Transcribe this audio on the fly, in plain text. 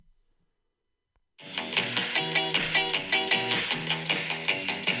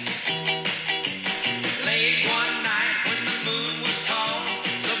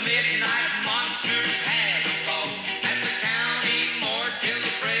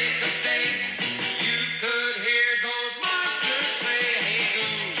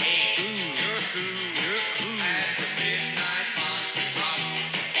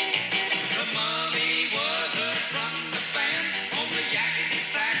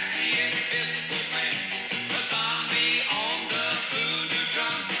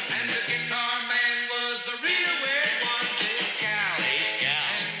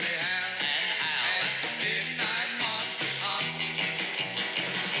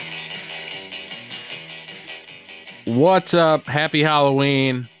What's up? Happy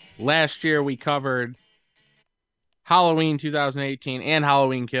Halloween. Last year we covered Halloween 2018 and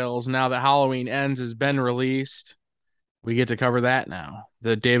Halloween Kills. Now that Halloween Ends has been released, we get to cover that now.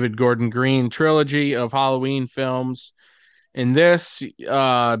 The David Gordon Green trilogy of Halloween films. In this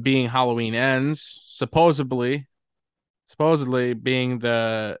being Halloween Ends, supposedly being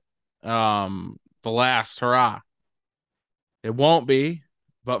the last hurrah. It won't be,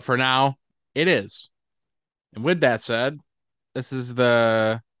 but for now it is. And with that said, this is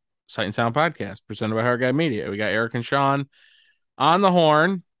the Sight and Sound podcast presented by Hard Guy Media. We got Eric and Sean on the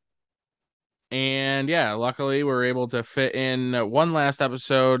horn. And yeah, luckily we're able to fit in one last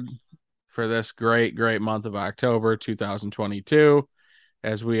episode for this great month of October 2022,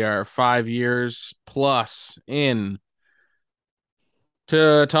 as we are 5 years plus in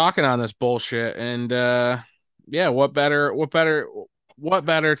to talking on this bullshit. And yeah, what better to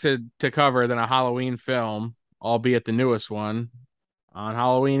cover than a Halloween film, albeit the newest one, on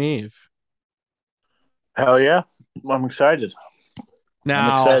Halloween Eve. Hell yeah. I'm excited. I'm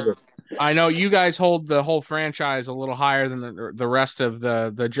Now, excited. I know you guys hold the whole franchise a little higher than the rest of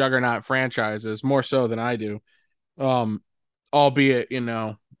the Juggernaut franchises, more so than I do. Um, Albeit,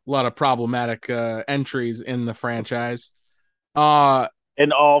 a lot of problematic entries in the franchise. Uh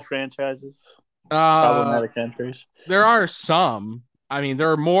In all franchises, uh problematic entries. there are some. I mean,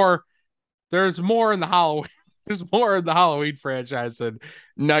 there's more in the Halloween there's more in the Halloween franchise than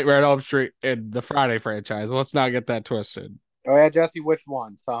Nightmare on Elm Street and the Friday franchise. Let's not get that twisted. Oh yeah, Jesse, which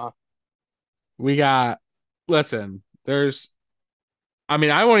ones? We got listen, there's I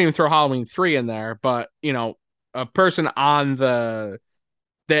mean, I won't even throw Halloween 3 in there, but a person on the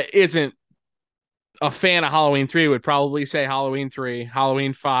that isn't a fan of Halloween 3 would probably say Halloween 3,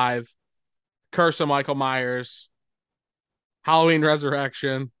 Halloween 5, Curse of Michael Myers, Halloween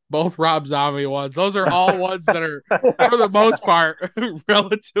Resurrection, both Rob Zombie ones. Those are all ones that are, for the most part,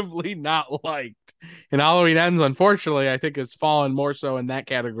 relatively not liked. And Halloween Ends, unfortunately, I think has fallen more so in that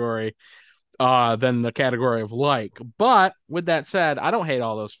category than the category of like. But with that said, I don't hate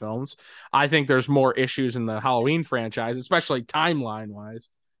all those films. I think there's more issues in the Halloween franchise, especially timeline wise,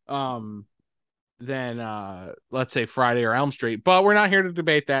 than let's say Friday or Elm Street. But we're not here to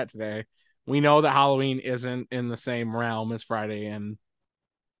debate that today. We know that Halloween isn't in the same realm as Friday and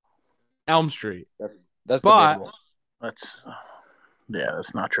Elm Street. That's But debatable.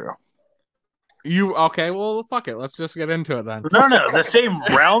 That's not true. you okay? Well, fuck it. Let's just get into it then. No, the same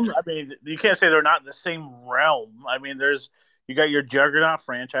realm. I mean, you can't say they're not in the same realm. I mean, you got your Juggernaut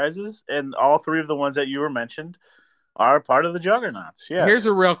franchises, and all three of the ones that you were mentioned are part of the Juggernauts. Yeah. Here's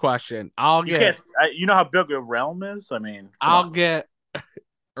a real question. You know how big a realm is. I mean, I'll get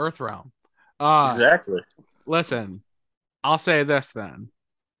Earthrealm. Exactly. Listen, I'll say this then.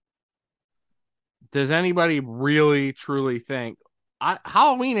 Does anybody really truly think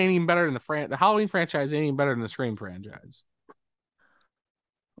Halloween ain't even better than the Halloween franchise ain't even better than the Scream franchise?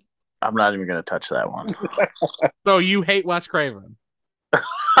 I'm not even going to touch that one. So you hate Wes Craven?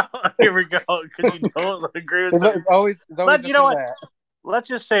 Here we go. Because you don't agree with It's always But you know what? that. Let's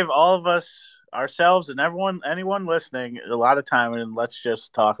just save all of us, ourselves, and anyone listening, a lot of time, and let's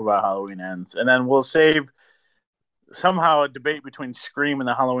just talk about Halloween Ends, and then we'll save somehow a debate between Scream and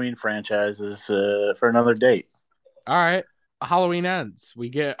the Halloween franchises for another date. All right. Halloween Ends. We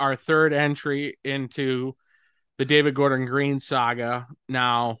get our third entry into the David Gordon Green saga.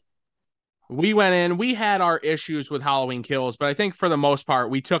 Now, we went in, we had our issues with Halloween Kills, but I think for the most part,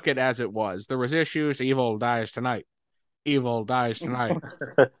 we took it as it was. There was issues. Evil dies tonight. Evil dies tonight.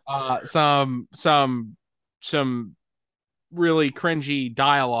 Some really cringy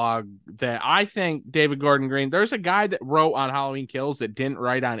dialogue that I think David Gordon Green, there's a guy that wrote on Halloween Kills that didn't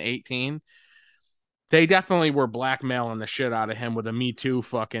write on 18. They definitely were blackmailing the shit out of him with a Me Too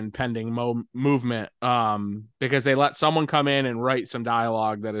fucking pending movement. Because they let someone come in and write some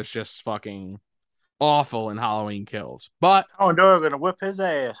dialogue that is just fucking awful in Halloween Kills. But Doyle gonna whip his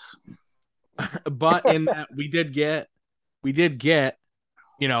ass. But in that we did get,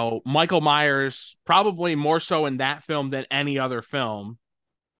 Michael Myers probably more so in that film than any other film.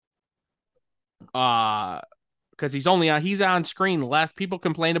 Because he's on screen less. People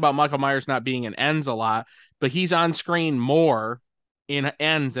complain about Michael Myers not being in Ends a lot, but he's on screen more in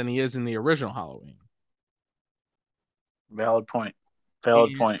Ends than he is in the original Halloween. Valid point.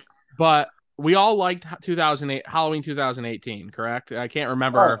 But we all liked Halloween 2018, correct? I can't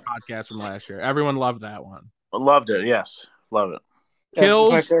remember our podcast from last year. Everyone loved that one. Loved it. Yes, love it.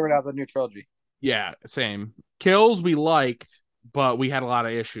 Kills, it's my favorite out of the new trilogy. Yeah, same. Kills we liked, but we had a lot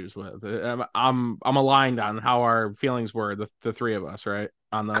of issues with. I'm aligned on how our feelings were, the three of us, right?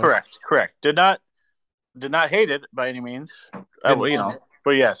 On those. Correct. Did not Did not hate it by any means. Didn't You love know, it.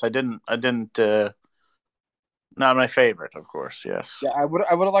 but yes, I didn't. I didn't. Not my favorite, of course. Yes. Yeah, I would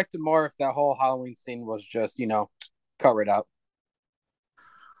have liked it more if that whole Halloween scene was just cut right out.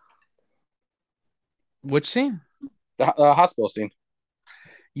 Which scene? The hospital scene.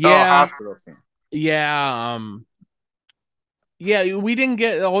 Oh, Yeah, hospital scene. yeah, yeah. We didn't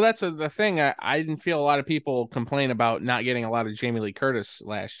get. Oh, that's the thing. I didn't feel a lot of people complain about not getting a lot of Jamie Lee Curtis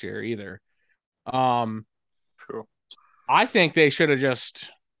last year either. Um, True. I think they should have just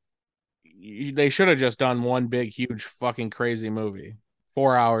done one big, huge, fucking crazy movie,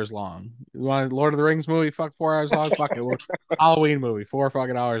 4 hours long. You want a Lord of the Rings movie? Fuck, 4 hours long. Fuck it. Halloween movie, 4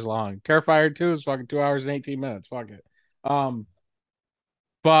 fucking hours long. Terrifier 2 is fucking 2 hours and 18 minutes. Fuck it. Um,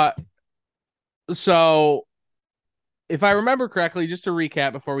 but so if I remember correctly, just to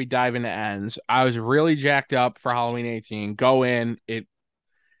recap before we dive into ends, I was really jacked up for Halloween 18. Go in, it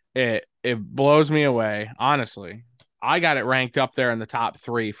blows me away. Honestly, I got it ranked up there in the top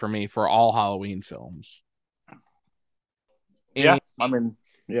three for me for all Halloween films. Yeah, And I mean,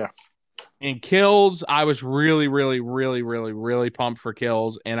 yeah. in Kills, I was really, really, really, really, really pumped for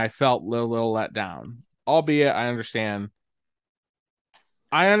Kills, and I felt a little let down. Albeit, I understand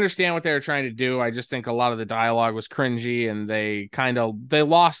what they were trying to do. I just think a lot of the dialogue was cringy, and they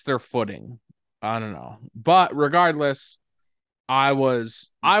lost their footing. I don't know, but regardless, I was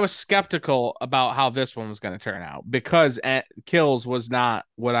skeptical about how this one was going to turn out because Kills was not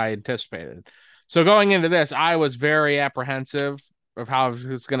what I anticipated. So going into this, I was very apprehensive of how it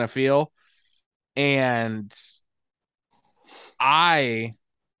was going to feel, and I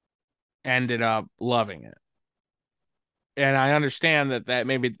ended up loving it. And I understand that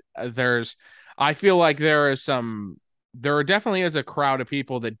maybe I feel like there definitely is a crowd of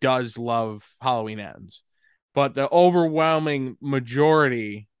people that does love Halloween Ends, but the overwhelming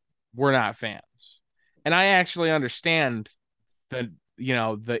majority were not fans. And I actually understand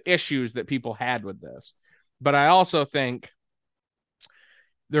the issues that people had with this, but I also think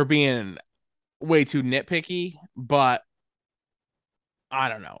they're being way too nitpicky. But I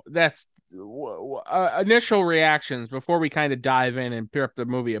don't know. That's initial reactions before we kind of dive in and rip the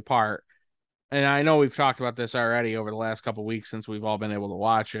movie apart. And I know we've talked about this already over the last couple of weeks since we've all been able to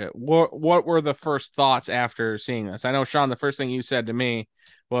watch it. What were the first thoughts after seeing this? I know, Sean, the first thing you said to me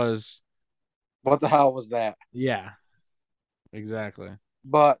was, What the hell was that? "Yeah, exactly."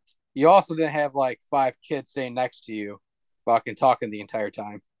 But you also didn't have like five kids sitting next to you, fucking talking the entire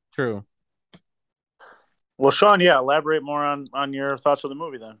time. True. Well, Sean, yeah, elaborate more on your thoughts of the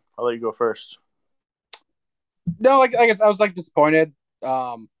movie. Then I'll let you go first. No, I was like disappointed.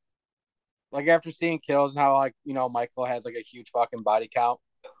 Like after seeing Kills and how like Michael has like a huge fucking body count,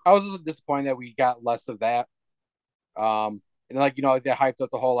 I was just disappointed that we got less of that. And like like, they hyped up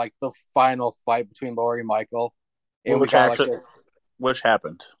the whole like the final fight between Laurie and Michael, and we Which got like actually, which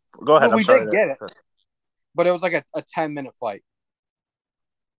happened. Go ahead. well, I'm we sorry. did get it, but it was like a 10-minute fight.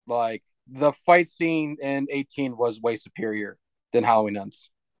 Like the fight scene in 18 was way superior than Halloween Ends.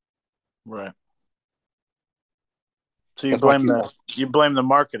 Right. So That's my you blame the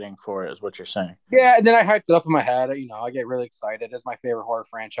marketing for it, is what you're saying. Yeah, and then I hyped it up in my head. I get really excited. It's my favorite horror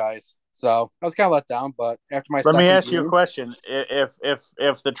franchise, so I was kind of let down. But after my Let me second ask you a viewing, question: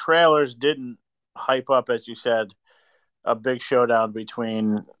 if the trailers didn't hype up, as you said, a big showdown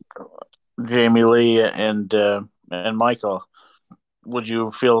between Jamie Lee and Michael, would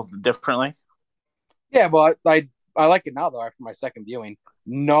you feel differently? yeah, but I like it now though. After my second viewing,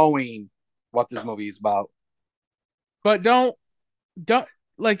 knowing what this movie is about. But don't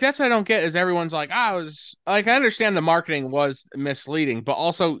like that's what I don't get is everyone's like, I was like, I understand the marketing was misleading, but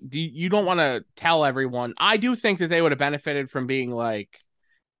also you don't want to tell everyone. I do think that they would have benefited from being like,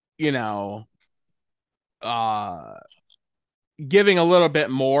 you know, uh, giving a little bit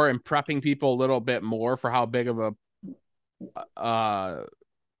more and prepping people a little bit more for how uh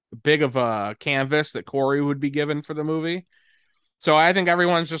big of a canvas that Corey would be given for the movie. So I think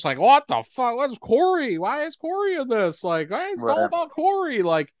everyone's just like, what the fuck? What's Corey? Why is Corey in this? Like, it's all Right. about Corey.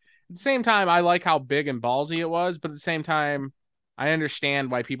 Like, at the same time, I like how big and ballsy it was, but at the same time, I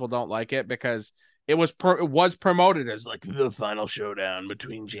understand why people don't like it because it was promoted as like the final showdown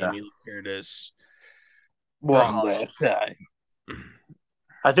between Yeah. Jamie Lee Curtis. One last time.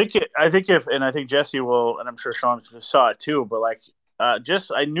 I think I think Jesse will, and I'm sure Sean saw it too. But like,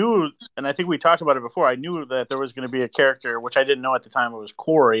 I knew, and I think we talked about it before. I knew that there was going to be a character, which I didn't know at the time. It was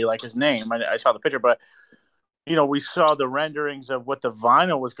Corey, like his name. I saw the picture, but we saw the renderings of what the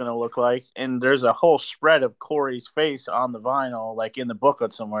vinyl was going to look like, and there's a whole spread of Corey's face on the vinyl, like in the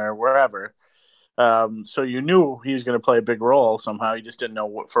booklet somewhere, wherever. So you knew he was going to play a big role somehow. You just didn't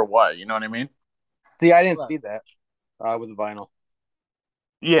know for what. You know what I mean? See, I didn't see that with the vinyl.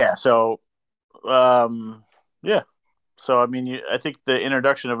 Yeah. So, yeah. So I mean, I think the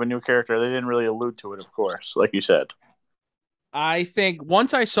introduction of a new character, they didn't really allude to it, of course, like you said. I think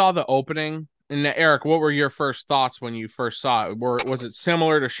once I saw the opening, and Eric, what were your first thoughts when you first saw it? Was it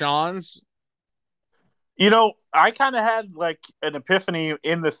similar to Sean's? You know, I kind of had like an epiphany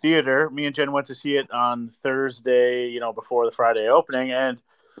in the theater. Me and Jen went to see it on Thursday, before the Friday opening. And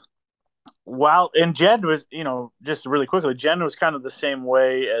Jen was, just really quickly, Jen was kind of the same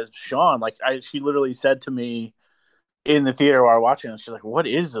way as Sean. Like, she literally said to me in the theater while watching it, she's like, "What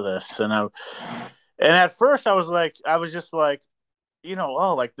is this?" And at first I was just like,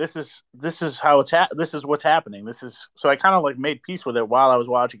 oh, like this is how this is what's happening. So I kind of like made peace with it while I was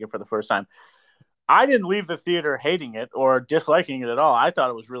watching it for the first time. I didn't leave the theater hating it or disliking it at all. I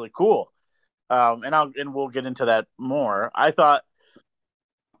thought it was really cool. And we'll get into that more. I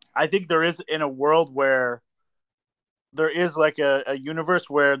think there is, in a world where there is like a universe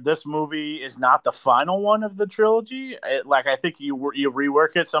where this movie is not the final one of the trilogy. I think you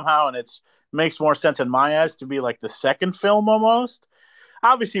rework it somehow, and it's makes more sense in my eyes to be like the second film almost.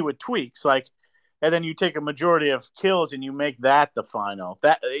 Obviously with tweaks, and then you take a majority of kills and you make that the final.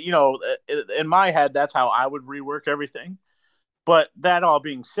 That in my head, that's how I would rework everything. But that all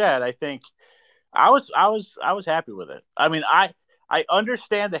being said, I think I was happy with it. I mean, I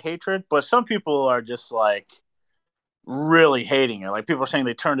understand the hatred, but some people are just like really hating it. Like, people are saying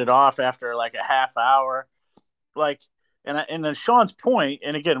they turned it off after like a half hour. Like, and then Sean's point,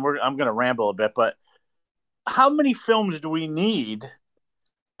 and again, I'm going to ramble a bit, but how many films do we need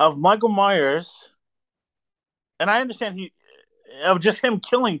of Michael Myers? And I understand of just him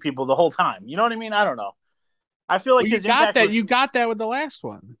killing people the whole time. You know what I mean? I don't know. I feel like Well, you his got impact that. was, You got that with the last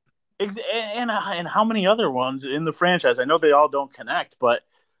one. and how many other ones in the franchise? I know they all don't connect, but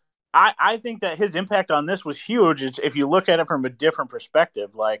I think that his impact on this was huge. If you look at it from a different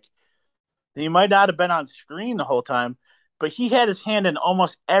perspective, like, he might not have been on screen the whole time, but he had his hand in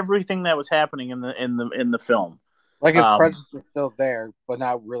almost everything that was happening in the film. Like his Um, presence is still there, but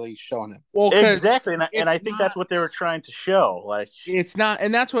not really showing it. Well, because exactly, and I think that's what they were trying to show. Like, it's not,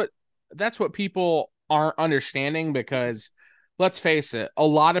 and that's what people aren't understanding. Because let's face it, a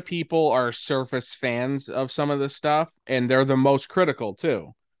lot of people are surface fans of some of this stuff, and they're the most critical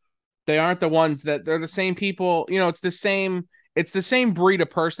too. They aren't the ones that they're the same people. It's the same breed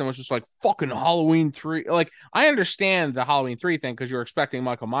of person that was just like fucking Halloween 3. Like, I understand the Halloween 3 thing because you're expecting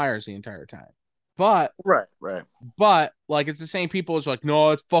Michael Myers the entire time. But right. like, it's the same people as like,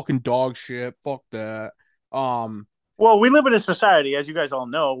 no, it's fucking dog shit. Fuck that. Um Well, we live in a society, as you guys all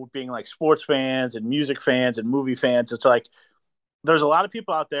know, being like sports fans and music fans and movie fans. It's like there's a lot of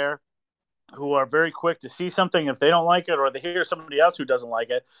people out there who are very quick to see something if they don't like it, or they hear somebody else who doesn't like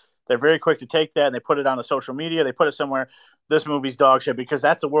it. They're very quick to take that and they put it on the social media. They put it somewhere. This movie's dog shit, because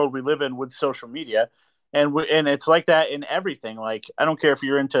that's the world we live in with social media, and it's like that in everything. Like, I don't care if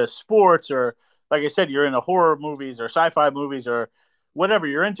you're into sports, or, like I said, you're into horror movies or sci-fi movies or whatever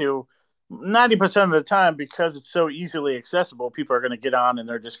you're into. 90% of the time, because it's so easily accessible, people are going to get on and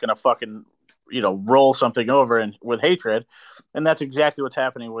they're just going to fucking roll something over and with hatred, and that's exactly what's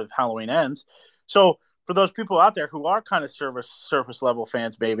happening with Halloween Ends. So for those people out there who are kind of surface level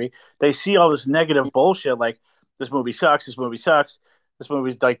fans, maybe they see all this negative bullshit, like, this movie sucks, this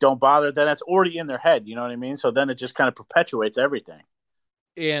movie's like, don't bother, then it's already in their head. You know what I mean? So then it just kind of perpetuates everything.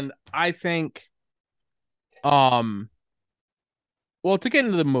 and I think, um well, to get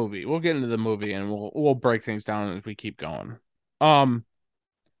into the movie, we'll get into the movie and we'll break things down as we keep going. Um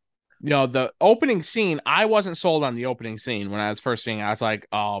the opening scene, I wasn't sold on the opening scene when I was first seeing it. I was like,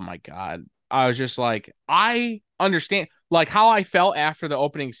 oh my God. I was just like, I understand like how I felt after the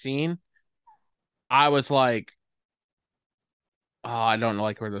opening scene. I was like, oh, I don't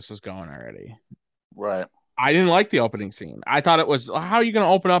like where this is going already. Right. I didn't like the opening scene. I thought it was, how are you going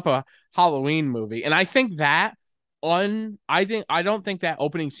to open up a Halloween movie? And I think I don't think that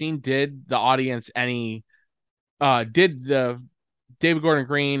opening scene did the audience any did the David Gordon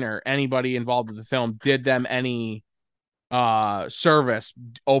Green or anybody involved with the film did them any service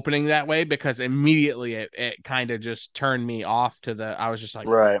opening that way, because immediately it kind of just turned me off to I was just like,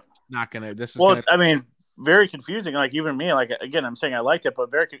 Right. not gonna, this is Well, gonna. I mean, very confusing. Like, even me, like, again, I'm saying I liked it, but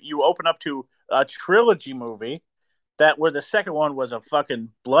you open up to a trilogy movie that where the second one was a fucking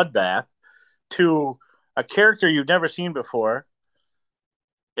bloodbath, to a character you've never seen before,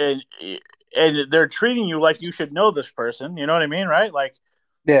 and they're treating you like you should know this person. You know what I mean, right? Like,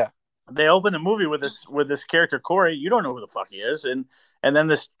 Yeah. they open the movie with this character Corey. You don't know who the fuck he is, and then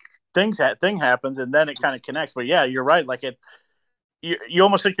this thing happens, and then it kind of connects. But yeah, you're right. Like, you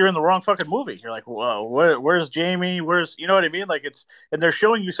almost think you're in the wrong fucking movie. You're like, whoa, where's Jamie? Where's, you know what I mean? Like, it's, and they're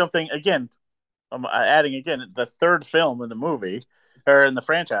showing you something again. I'm adding again the third film in the movie or in the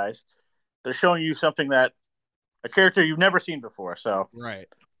franchise. They're showing you something that a character you've never seen before. So Right.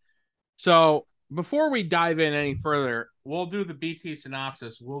 So before we dive in any further, we'll do the BT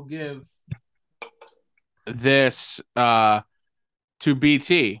synopsis. We'll give this to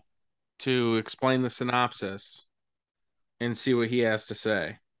BT to explain the synopsis and see what he has to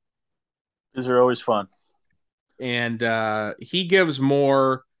say. these are always fun. And he gives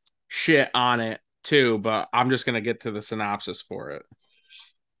more shit on it too, but I'm just gonna get to the synopsis for it.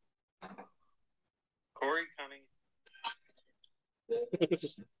 Corey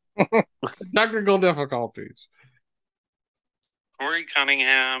Cunningham. Technical difficulties. Corey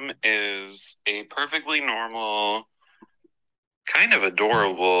Cunningham is a perfectly normal, kind of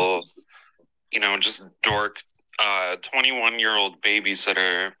adorable, just dork, 21-year-old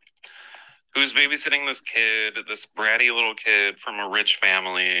babysitter who's babysitting this kid, this bratty little kid from a rich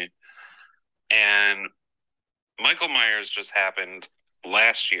family. And Michael Myers just happened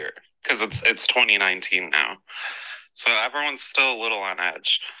last year because it's 2019 now. So everyone's still a little on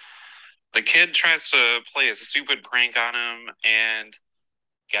edge. The kid tries to play a stupid prank on him and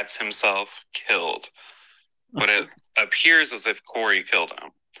gets himself killed. But it appears as if Corey killed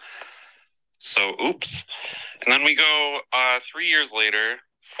him. So, oops. And then we go 3 years later,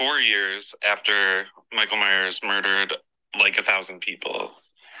 4 years after Michael Myers murdered like 1,000 people.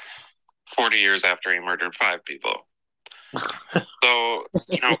 40 years after he murdered 5 people. So,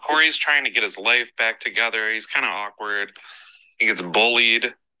 Corey's trying to get his life back together. He's kind of awkward. He gets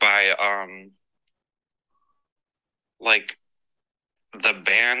bullied by, like, the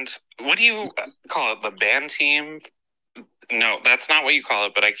band. What do you call it? The band team? No, that's not what you call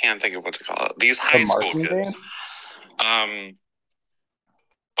it, but I can't think of what to call it. These high school kids.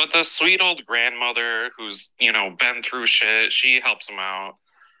 But the sweet old grandmother who's, been through shit, she helps him out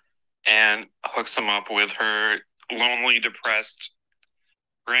and hooks him up with her lonely, depressed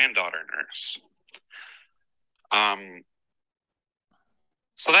granddaughter nurse.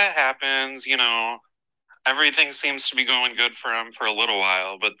 So that happens, everything seems to be going good for him for a little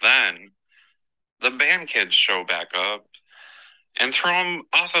while, but then the band kids show back up and throw him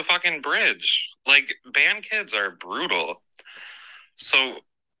off a fucking bridge. Like, band kids are brutal. So,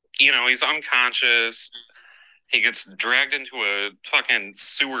 he's unconscious. He gets dragged into a fucking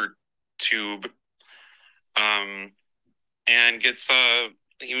sewer tube. And gets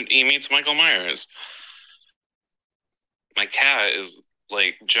he meets Michael Myers. My cat is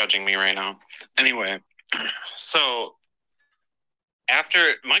like judging me right now. Anyway, so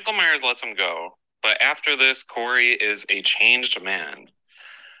after Michael Myers lets him go, but after this, Corey is a changed man.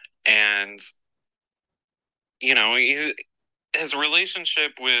 And his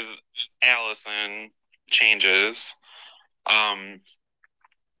relationship with Allison changes. And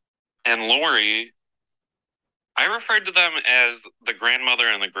Laurie, I referred to them as the grandmother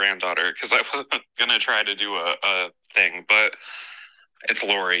and the granddaughter because I wasn't going to try to do a thing, but it's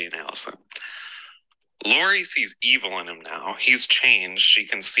Laurie and Allison. Laurie sees evil in him now. He's changed. She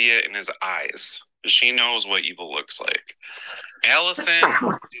can see it in his eyes. She knows what evil looks like. Allison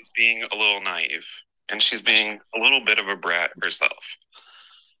is being a little naive, and she's being a little bit of a brat herself.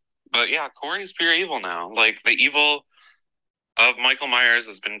 But yeah, Corey's pure evil now. Like, the evil of Michael Myers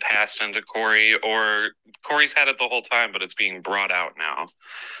has been passed into Corey, or Corey's had it the whole time, but it's being brought out now.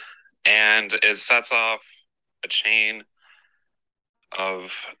 And it sets off a chain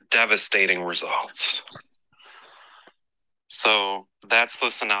of devastating results. So that's the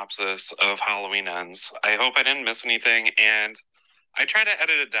synopsis of Halloween Ends. I hope I didn't miss anything, and I try to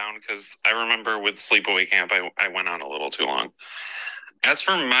edit it down because I remember with Sleepaway Camp, I went on a little too long. As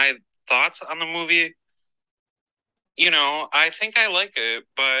for my thoughts on the movie, I think I like it,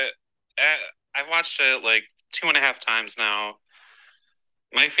 but I've watched it like 2.5 times now.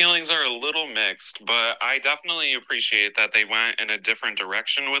 My feelings are a little mixed, but I definitely appreciate that they went in a different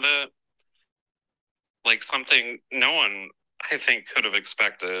direction with it. Like something no one, I think, could have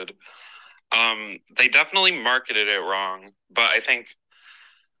expected. They definitely marketed it wrong, but I think,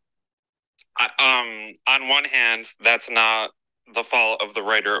 on one hand, that's not the fault of the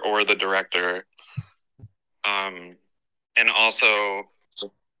writer or the director. And also,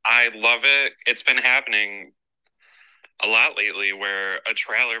 I love it. It's been happening a lot lately where a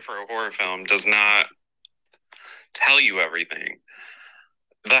trailer for a horror film does not tell you everything.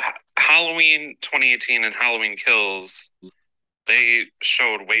 The Halloween 2018 and Halloween Kills, they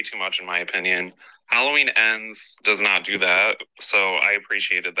showed way too much in my opinion. Halloween Ends does not do that, so I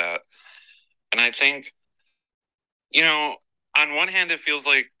appreciated that. And I think, on one hand, it feels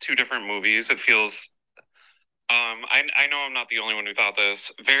like two different movies. It feels, I know I'm not the only one who thought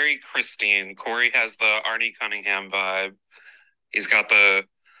this. Very Christine. Corey has the Arnie Cunningham vibe. He's got the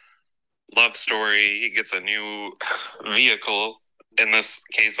love story. He gets a new vehicle. In this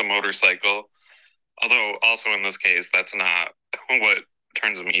case, a motorcycle. Although, also in this case, that's not what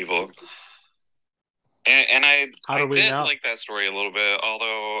turns him evil. And I did know? like that story a little bit.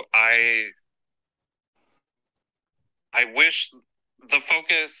 Although I wish the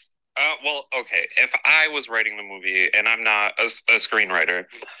focus. Well, okay. If I was writing the movie and I'm not a screenwriter,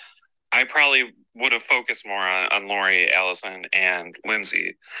 I probably would have focused more on Lori, Allison, and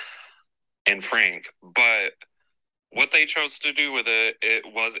Lindsay and Frank. But what they chose to do with it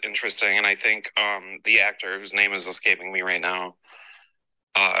was interesting. And I think the actor, whose name is escaping me right now,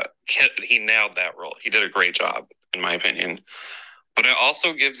 he nailed that role. He did a great job, in my opinion. But it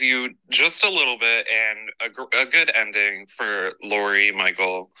also gives you just a little bit and a good ending for Lori,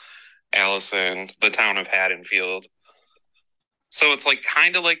 Michael, Allison, the town of Haddonfield. So it's like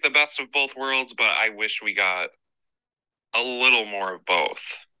kind of like the best of both worlds, but I wish we got a little more of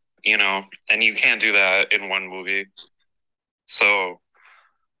both, you know? And you can't do that in one movie. So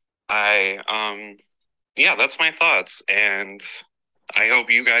yeah, that's my thoughts. And I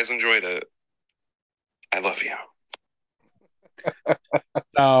hope you guys enjoyed it. I love you.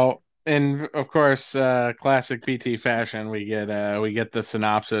 So, and of course, classic PT fashion, we get the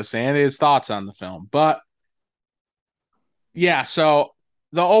synopsis and his thoughts on the film. But yeah, so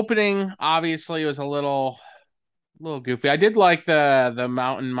the opening obviously was a little goofy. I did like the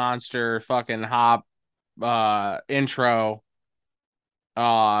mountain monster fucking hop intro.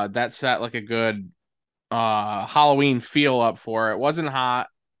 That set like a good Halloween feel up for it. It wasn't hot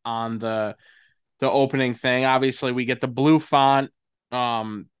on the opening thing. Obviously, we get the blue font,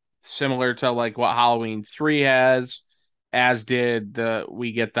 similar to like what Halloween 3 has, as did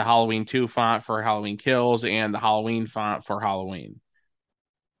we get the Halloween 2 font for Halloween Kills and the Halloween font for Halloween.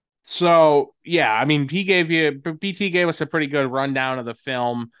 So yeah, I mean, BT gave us a pretty good rundown of the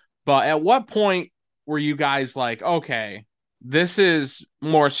film, but at what point were you guys like, okay, this is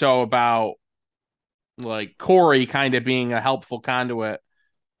more so about like Corey kind of being a helpful conduit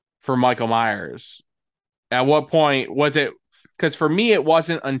for Michael Myers? At what point was it? Because for me, it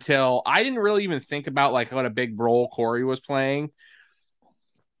wasn't until I didn't really even think about like what a big role Corey was playing.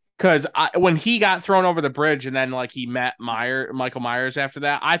 Because when he got thrown over the bridge and then like he met Michael Myers after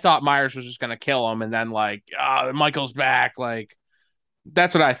that, I thought Myers was just gonna kill him, and then like Michael's back. Like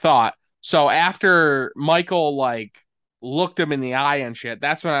that's what I thought. So after Michael like looked him in the eye and shit,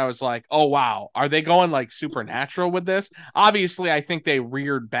 that's when I was like, oh wow, are they going like supernatural with this? Obviously, I think they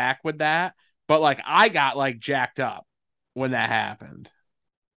reared back with that, but like I got like jacked up when that happened.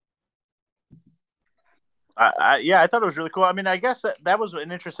 Yeah, I thought it was really cool. I mean, I guess that was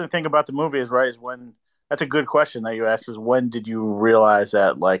an interesting thing about the movie is when that's a good question that you asked is when did you realize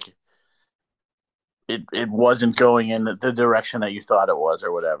that like it wasn't going in the direction that you thought it was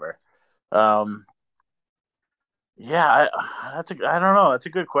or whatever. Yeah, I don't know. That's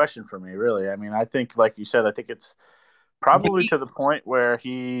a good question for me, really. I mean, I think like you said, I think it's probably to the point where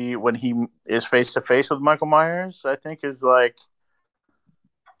when he is face to face with Michael Myers, I think is like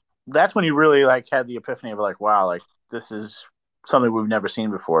that's when he really like had the epiphany of like, wow, like this is something we've never seen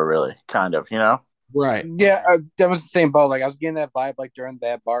before, really, kind of, you know? Right. Yeah, that was the same boat. Like I was getting that vibe like during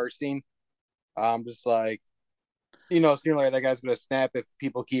that bar scene. Just like seeing like that guy's gonna snap if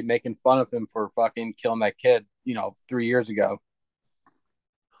people keep making fun of him for fucking killing that kid, 3 years ago.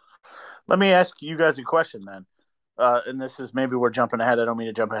 Let me ask you guys a question then. And this is maybe we're jumping ahead. I don't mean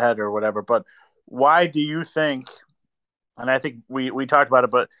to jump ahead or whatever, but why do you think? And I think we talked about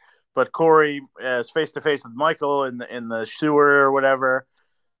it, but Corey is face to face with Michael in the sewer or whatever,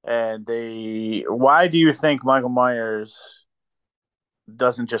 and why do you think Michael Myers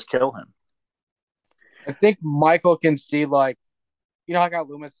doesn't just kill him? I think Michael can see like, like how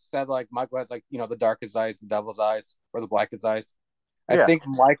Loomis said like Michael has like the darkest eyes, the devil's eyes, or the blackest eyes. I think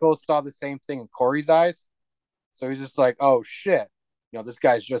Michael saw the same thing in Corey's eyes, so he's just like, oh shit, this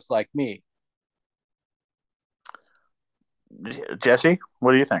guy's just like me. Jesse,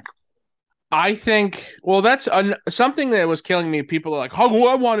 what do you think? I think, well, that's something that was killing me. People are like, oh,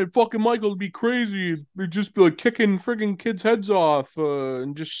 I wanted fucking Michael to be crazy. They'd just be like kicking friggin' kids' heads off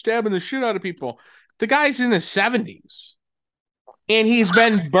and just stabbing the shit out of people. The guy's in his 70s and he's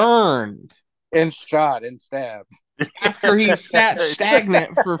been burned and shot and stabbed after he sat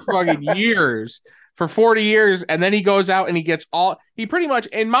stagnant for fucking years, for 40 years. And then he goes out and he pretty much,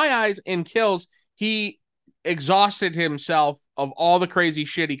 in my eyes, in Kills, he exhausted himself of all the crazy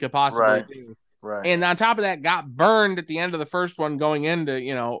shit he could possibly do Right. And on top of that, got burned at the end of the first one, going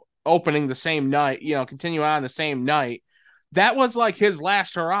into, opening the same night, continue on the same night. That was like his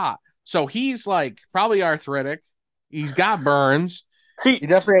last hurrah. So he's like probably arthritic. He's got burns. See, He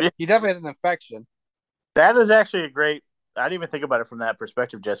definitely has an infection. that is actually a great. I didn't even think about it from that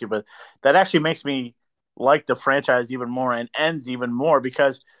perspective, Jesse, but that actually makes me like the franchise even more and ends even more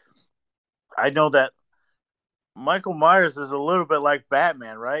because I know that Michael Myers is a little bit like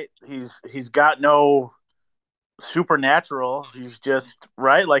Batman, right? He's got no supernatural. He's just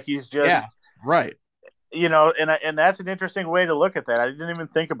right, like he's just right. And that's an interesting way to look at that. I didn't even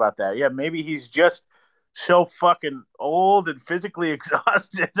think about that. Yeah, maybe he's just so fucking old and physically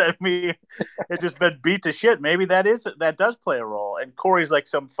exhausted. I mean, it just been beat to shit. Maybe that does play a role. And Corey's like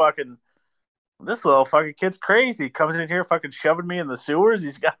some fucking this little fucking kid's crazy. Comes in here fucking shoving me in the sewers.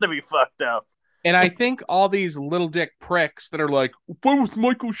 He's got to be fucked up. And I think all these little dick pricks that are like, why was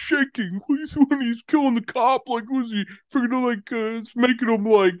Michael shaking? When he's killing the cop? Like, was he freaking like it's making him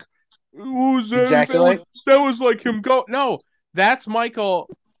like, what was that? Ejaculate? That was like him go. No, that's Michael.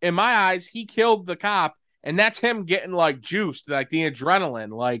 In my eyes, he killed the cop, and that's him getting like juiced, like the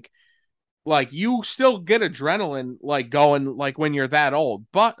adrenaline. Like you still get adrenaline like going like when you're that old.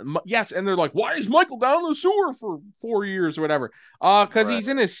 But yes, and they're like, why is Michael down in the sewer for 4 years or whatever? Because he's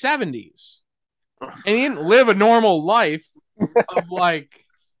in his 70s. And he didn't live a normal life of like,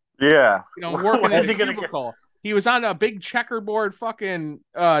 working in a cubicle. He was on a big checkerboard fucking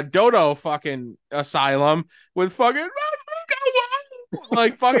dodo fucking asylum with fucking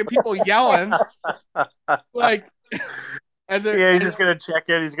like fucking people yelling. Like, he's just gonna check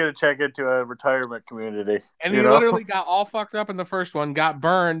in. He's gonna check into a retirement community, and he literally got all fucked up in the first one, got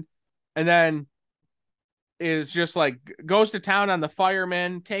burned, and then is just like goes to town on the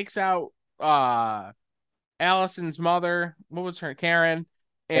firemen, takes out Allison's mother, what was her, Karen,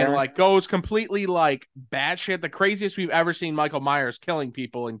 and like goes completely like batshit, the craziest we've ever seen Michael Myers killing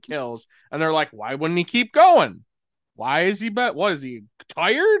people and kills. And they're like, why wouldn't he keep going? Why is he what is he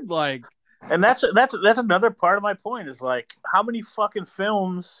tired? Like, and that's another part of my point is like how many Halloween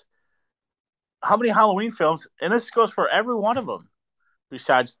films, and this goes for every one of them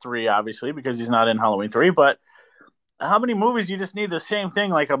besides 3 obviously because he's not in Halloween 3, but how many movies you just need the same thing,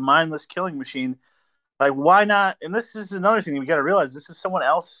 like a mindless killing machine? Like, why not? And this is another thing we got to realize. This is someone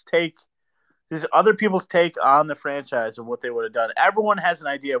else's take. This is other people's take on the franchise of what they would have done. Everyone has an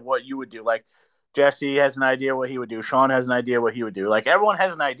idea of what you would do. Like, Jesse has an idea what he would do. Sean has an idea what he would do. Like, everyone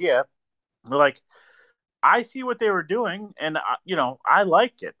has an idea. But, like, I see what they were doing, and, I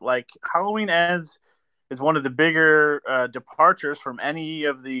like it. Like, Halloween Ends is one of the bigger departures from any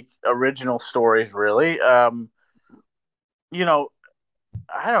of the original stories, really.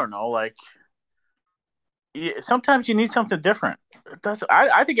 I don't know, like sometimes you need something different.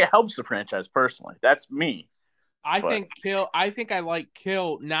 I think it helps the franchise personally. That's me. I think I like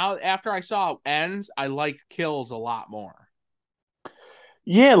Kill now. After I saw Ends, I liked Kills a lot more.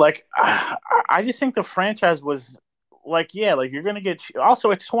 Yeah, like I just think the franchise was like, like you're gonna get.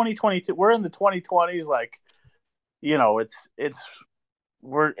 Also, it's 2022. We're in the 2020s. Like, it's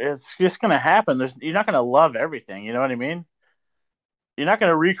just gonna happen. You're not gonna love everything. You know what I mean? You're not going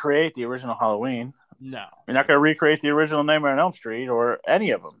to recreate the original Halloween. No. You're not going to recreate the original Nightmare on Elm Street or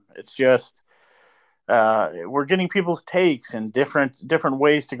any of them. It's just we're getting people's takes and different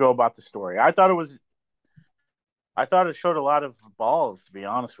ways to go about the story. I thought it showed a lot of balls, to be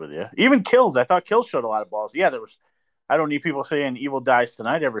honest with you. Even Kills. I thought Kills showed a lot of balls. Yeah, I don't need people saying evil dies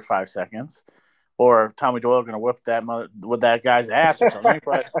tonight every 5 seconds or Tommy Doyle going to whip that guy's ass or something.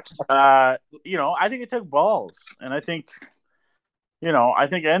 But, I think it took balls. And I think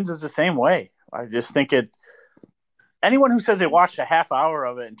Ends is the same way. I just think anyone who says they watched a half hour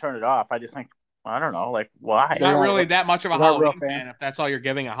of it and turned it off, I just think, I don't know, like, why? Not really that much of a Halloween fan if that's all you're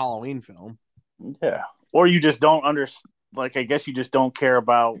giving a Halloween film. Yeah. Or you just don't I guess you just don't care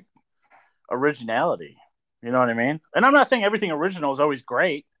about originality. You know what I mean? And I'm not saying everything original is always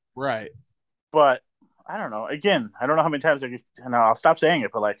great. Right. But I don't know. Again, I don't know how many times I'll stop saying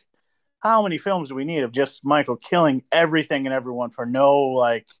it, but like, how many films do we need of just Michael killing everything and everyone for no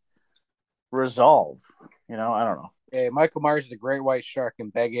like resolve? I don't know. Hey, Michael Myers is a great white shark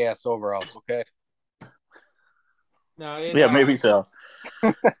in baggy ass overalls. Okay. No. Maybe so.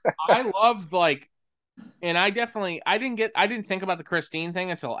 I loved and I didn't think about the Christine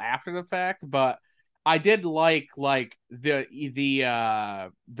thing until after the fact, but I did like the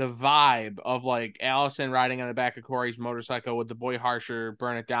vibe of like Allison riding on the back of Corey's motorcycle with the Boy Harsher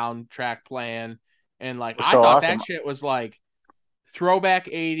Burn It Down track playing, and like I thought awesome. That shit was like throwback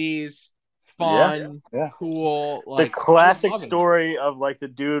 80s fun, Yeah. cool. The Like classic story of like the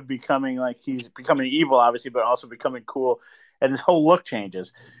dude becoming like he's becoming evil, obviously, but also becoming cool, and his whole look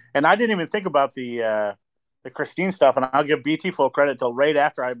changes. And I didn't even think about the Christine stuff, and I'll give BT full credit till right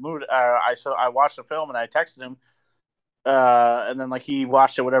after I moved. I watched the film and I texted him, and then like he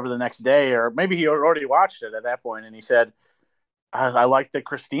watched it whatever the next day, or maybe he already watched it at that point, and he said, I like the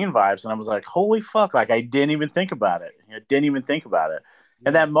Christine vibes, and I was like, holy fuck! Like I didn't even think about it. I didn't even think about it.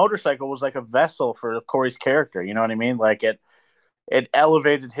 And that motorcycle was like a vessel for Corey's character. You know what I mean? Like it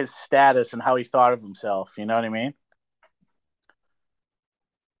elevated his status and how he thought of himself. You know what I mean?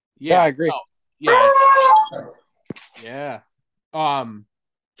 Yeah, I agree. Oh, yeah.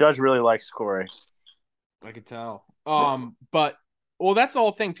 Judge really likes Corey. I could tell. But well, that's the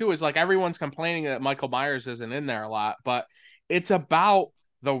whole thing too. Is like everyone's complaining that Michael Myers isn't in there a lot, but it's about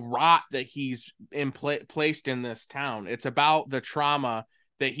the rot that he's placed in this town. It's about the trauma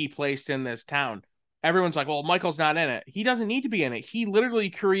that he placed in this town. Everyone's like, well, Michael's not in it. He doesn't need to be in it. He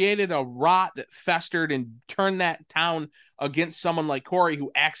literally created a rot that festered and turned that town against someone like Corey,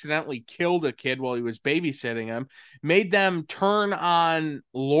 who accidentally killed a kid while he was babysitting him, made them turn on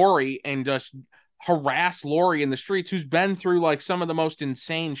Laurie and just harass Laurie in the streets, who's been through like some of the most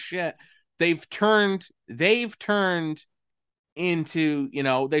insane shit. They've turned into, you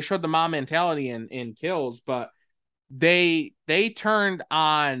know, they showed the mom mentality in Kills, but they turned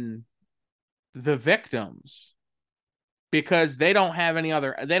on the victims because they don't have any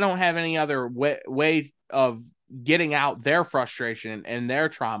other way of getting out their frustration and their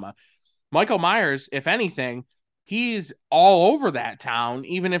trauma. Michael Myers, if anything, he's all over that town,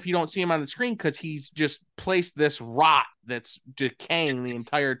 even if you don't see him on the screen, because he's just placed this rot that's decaying the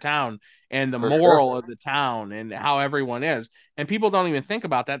entire town and the moral of the town and how everyone is. And people don't even think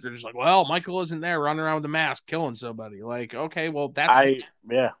about that. They're just like, well, Michael isn't there running around with a mask killing somebody. Like, okay, well, that's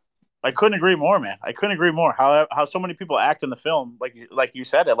I couldn't agree more, man. I couldn't agree more. How so many people act in the film, like you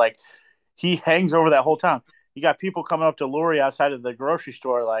said it, like he hangs over that whole town. You got people coming up to Laurie outside of the grocery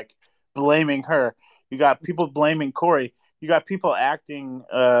store, like blaming her. You got people blaming Corey. You got people acting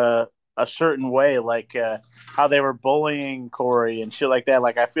a certain way, like how they were bullying Corey and shit like that.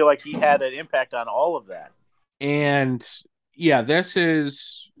 Like I feel like he had an impact on all of that. And yeah, this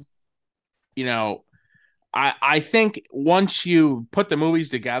is, you know, I think once you put the movies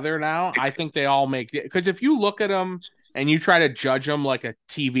together now, I think they all make it. Because if you look at them and you try to judge them like a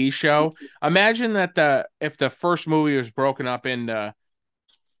TV show, imagine that if the first movie was broken up into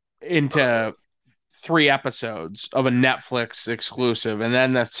 3 episodes of a Netflix exclusive, and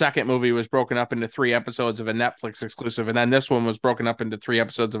then the second movie was broken up into 3 episodes of a Netflix exclusive, and then this one was broken up into 3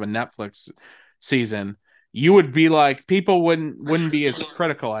 episodes of a Netflix season, you would be like, people wouldn't be as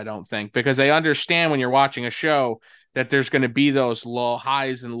critical, I don't think, because they understand when you're watching a show that there's going to be those low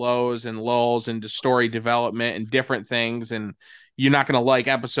highs and lows and lulls into story development and different things, and you're not going to like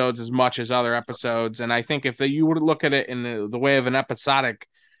episodes as much as other episodes. And I think if you would look at it in the way of an episodic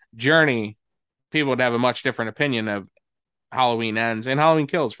journey, people would have a much different opinion of Halloween Ends and Halloween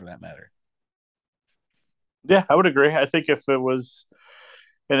Kills, for that matter. Yeah, I would agree. I think if it was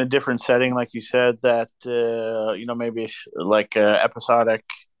in a different setting, like you said, that maybe like a episodic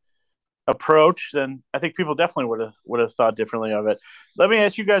approach, then I think people definitely would have thought differently of it. Let me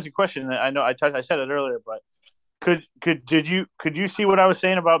ask you guys a question. I know I said it earlier, but could you see what I was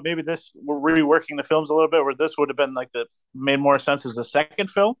saying about maybe this, we're reworking the films a little bit, where this would have been like made more sense as the second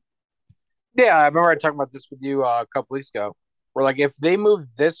film? Yeah, I remember I talking about this with you a couple weeks ago. Where like if they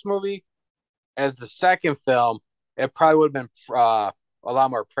moved this movie as the second film, it probably would have been a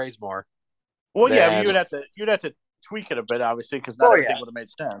lot more praised more. Well, yeah, but you'd have to tweak it a bit, obviously, because not everything would have made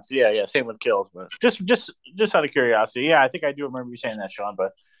sense. Yeah, same with Kills, but just out of curiosity, yeah, I think I do remember you saying that, Sean.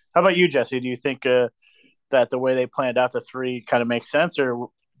 But how about you, Jesse? Do you think that the way they planned out the 3 kind of makes sense, or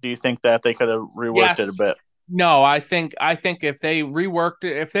do you think that they could have reworked it a bit? No, I think if they reworked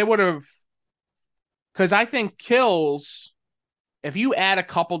it, if they would have, because I think Kills, if you add a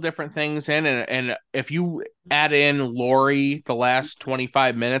couple different things in, and if you add in Laurie the last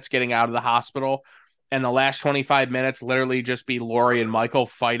 25 minutes getting out of the hospital, and the last 25 minutes literally just be Laurie and Michael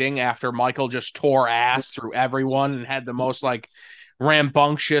fighting after Michael just tore ass through everyone and had the most like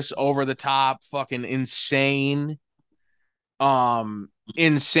rambunctious, over the top, fucking insane movie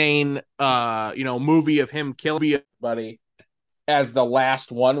of him killing everybody as the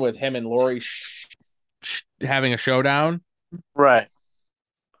last one, with him and Laurie having a showdown. Right.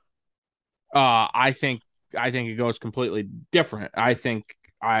 I think it goes completely different. I think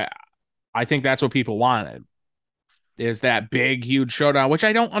that's what people wanted, is that big, huge showdown, which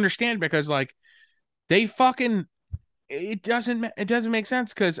I don't understand, because like they fucking, it doesn't make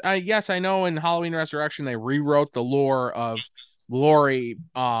sense because yes, I know in Halloween Resurrection they rewrote the lore of Laurie,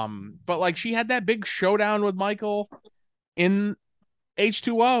 but like she had that big showdown with Michael in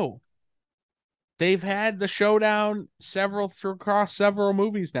H2O. They've had the showdown across several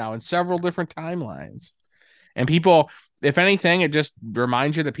movies now in several different timelines. And people, if anything, it just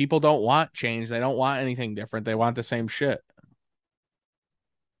reminds you that people don't want change. They don't want anything different. They want the same shit.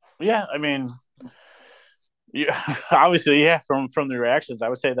 Yeah, I mean, yeah, obviously, yeah. From the reactions, I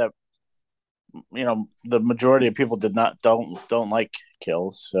would say that the majority of people don't like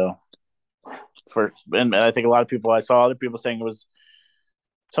Kills. So and I think a lot of people, I saw other people saying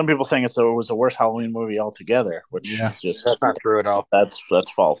some people saying it was the worst Halloween movie altogether, which is just That's not true at all. That's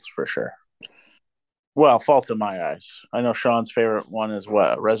false for sure. Well, false in my eyes. I know Sean's favorite one is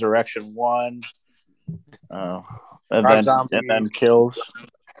what, Resurrection 1, and then Kills.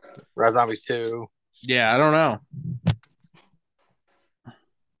 Rob Zombies 2. Yeah, I don't know.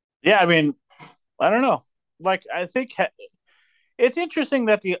 Yeah, I mean, I don't know. Like, I think it's interesting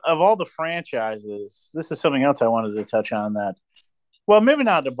that of all the franchises, this is something else I wanted to touch on. That, well, maybe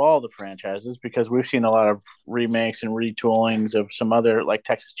not of all the franchises, because we've seen a lot of remakes and retoolings of some other, like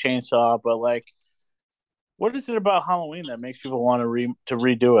Texas Chainsaw, but like, what is it about Halloween that makes people want to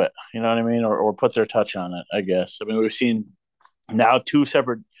redo it? You know what I mean? Or put their touch on it, I guess. I mean, we've seen now two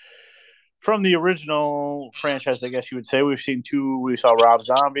separate from the original franchise, I guess you would say. We've seen two. We saw Rob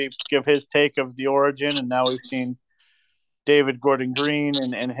Zombie give his take of the origin, and now we've seen David Gordon Green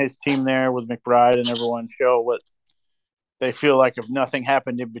and his team there with McBride and everyone show what they feel like if nothing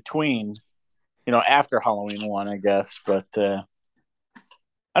happened in between, after Halloween 1, I guess. But I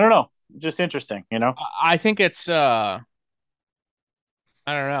don't know. Just interesting, I think it's I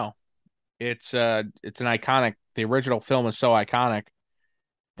don't know. It's an iconic. The original film is so iconic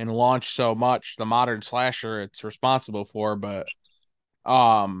and launched so much. The modern slasher it's responsible for, but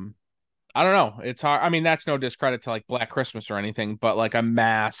I don't know. It's hard. I mean, that's no discredit to like Black Christmas or anything, but like a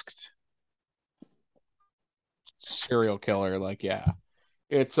masked serial killer, like yeah,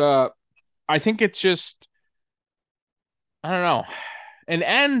 it's I think it's just I don't know. And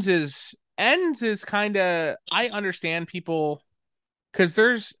ends is kind of I understand people because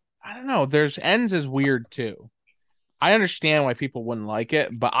I don't know, there's ends is weird too. I understand why people wouldn't like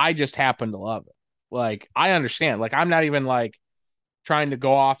it, but I just happen to love it. Like I understand. Like I'm not even like trying to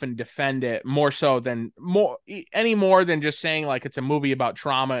go off and defend it any more than just saying like it's a movie about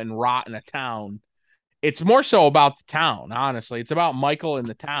trauma and rot in a town. It's more so about the town, honestly. It's about Michael in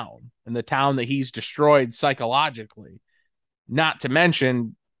the town and the town that he's destroyed psychologically. Not to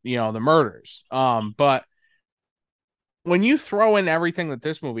mention, the murders. But when you throw in everything that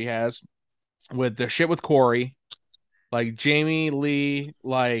this movie has with the shit with Corey, like Jamie Lee,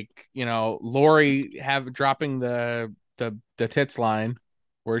 like, Laurie dropping the tits line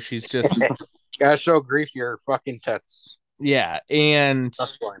where she's just gotta show grief your fucking tits. Yeah, and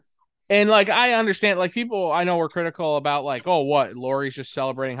like I understand, like people I know were critical about like, oh, what, Laurie's just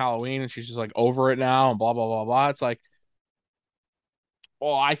celebrating Halloween and she's just like over it now and blah blah blah blah. It's like,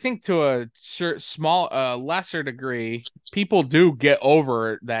 well, I think to a lesser degree, people do get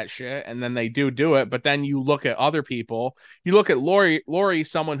over that shit, and then they do it. But then you look at other people. You look at Laurie,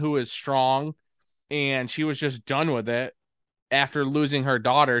 someone who is strong, and she was just done with it after losing her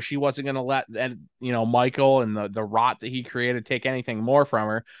daughter. She wasn't going to let Michael and the rot that he created take anything more from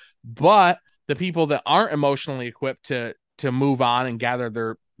her. But the people that aren't emotionally equipped to move on and gather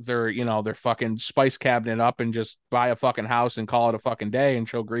their fucking spice cabinet up and just buy a fucking house and call it a fucking day and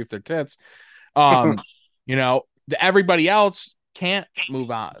show grief their tits. Everybody else can't move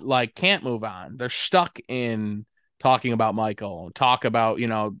on. They're stuck in talking about Michael, talk about,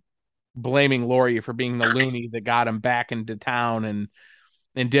 blaming Laurie for being the loony that got him back into town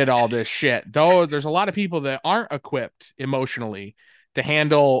and did all this shit. Though there's a lot of people that aren't equipped emotionally to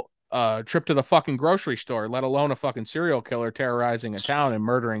handle a trip to the fucking grocery store, let alone a fucking serial killer terrorizing a town and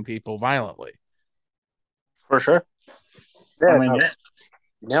murdering people violently. For sure. Yeah, I mean,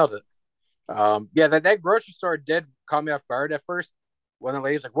 nailed it. Yeah, that grocery store did caught me off guard at first when the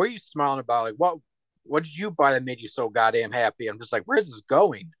lady's like, "What are you smiling about? Like, what did you buy that made you so goddamn happy?" I'm just like, "Where's this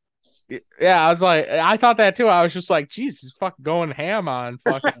going?" Yeah, I was like, I thought that too. I was just like, Jesus, fucking going ham on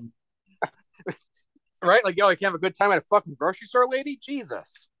fucking. Right? Like, yo, you can have a good time at a fucking grocery store, lady?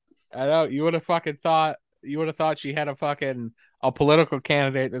 Jesus. I know you would have thought she had a political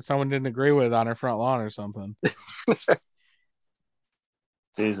candidate that someone didn't agree with on her front lawn or something.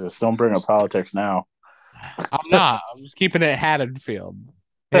 Jesus, don't bring up politics now. I'm not. I'm just keeping it Haddonfield.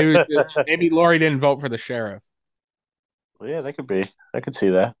 Maybe Laurie didn't vote for the sheriff. Well, yeah, that could be. I could see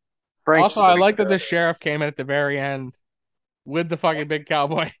that. Frank Also, should I be like that good. the sheriff came in at the very end with the fucking big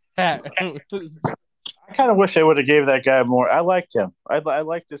cowboy hat. I kind of wish they would have gave that guy more. I liked him. I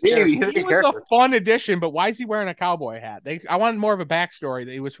liked this Yeah, character. he's a He good was a character. fun addition, but why is he wearing a cowboy hat? I wanted more of a backstory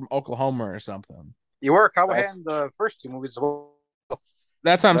that he was from Oklahoma or something. You wore a cowboy hat That's- in the first two movies as well.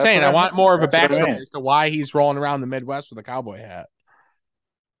 That's what I'm That's saying. what I I want mean. more of a That's what I backstory mean. as to why he's rolling around the Midwest with a cowboy hat.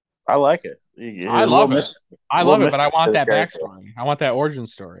 I like it. I love it. I love it, but I want that character. backstory. I want that origin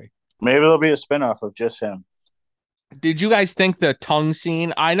story. Maybe there'll be a spinoff of just him. Did you guys think the tongue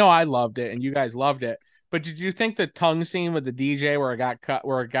scene? I know I loved it, and you guys loved it. But did you think the tongue scene with the DJ where it got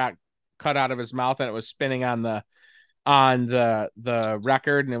cut out of his mouth and it was spinning on the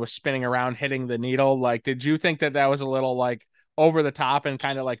record and it was spinning around hitting the needle? Like, did you think that was a little like over the top and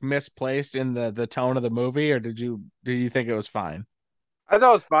kind of like misplaced in the tone of the movie, or did you think it was fine? I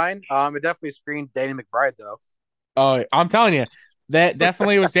thought it was fine. It definitely screamed Danny McBride though. Oh, I'm telling you, that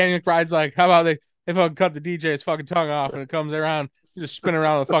definitely was Danny McBride's like, how about if I cut the DJ's fucking tongue off and it comes around, you just spin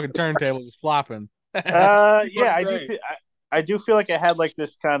around on the fucking turntable, just flopping. Yeah, I do feel like it had like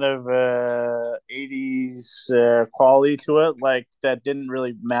this kind of 80s quality to it, like that didn't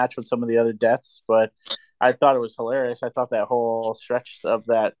really match with some of the other deaths, but I thought it was hilarious. I thought that whole stretch of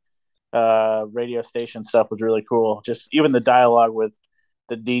that radio station stuff was really cool. Just even the dialogue with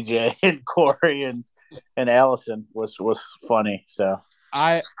the DJ and Corey and Allison was funny. So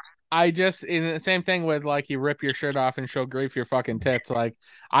I just in the same thing with like you rip your shirt off and show grief your fucking tits. Like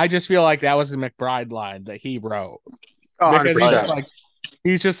I just feel like that was the McBride line that he wrote. Oh, Because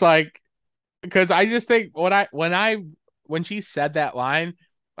he's just like because I just think when she said that line,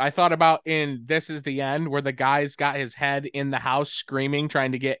 I thought about in This Is the End where the guy's got his head in the house screaming,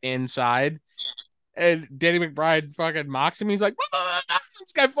 trying to get inside. And Danny McBride fucking mocks him. He's like,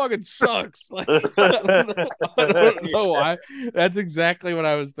 this guy fucking sucks. Like, I don't know why. That's exactly what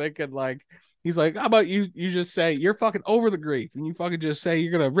I was thinking. Like, he's like, how about you just say you're fucking over the grief and you fucking just say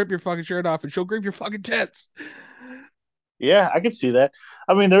you're going to rip your fucking shirt off and show grief your fucking tits. Yeah, I could see that.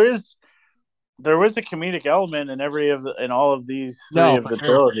 I mean, there was a comedic element in all of these three of the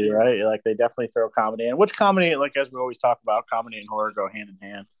trilogy, right? Like they definitely throw comedy in, which comedy, like as we always talk about, comedy and horror go hand in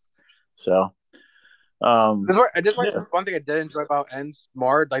hand. So one thing I did enjoy about Ends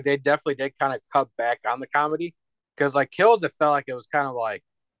more, like they definitely did kind of cut back on the comedy because like Kills, it felt like it was kind of like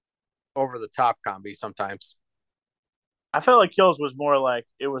over the top comedy sometimes. I felt like Kills was more like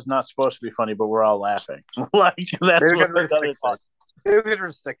it was not supposed to be funny, but we're all laughing. Like that's Maybe what because the other thing. Maybe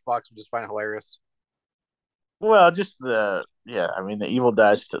because sick fucks, which is find hilarious. Well, just the evil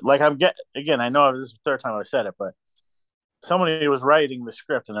dies. Like again, I know this is the third time I've said it, but somebody was writing the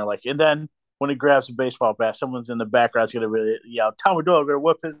script and they're like, and then when he grabs a baseball bat, someone's in the background's gonna really yell, "Tommy Doyle gonna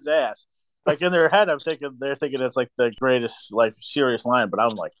whip his ass!" Like in their head, they're thinking it's like the greatest like serious line, but I'm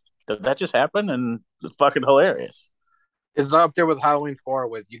like, did that just happen? And it's fucking hilarious. It's up there with Halloween 4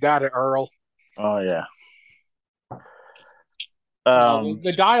 with "You Got It, Earl." Oh yeah.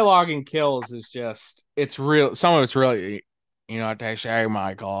 The dialogue in Kills is just it's real. Some of it's really, what they say,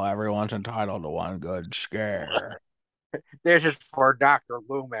 Michael. Everyone's entitled to one good scare. This is for Dr.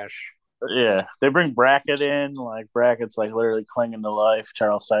 Loomis. Yeah, they bring Brackett in. Like Brackett's like literally clinging to life.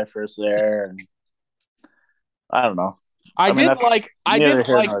 Charles Cypher's there, and I don't know. I did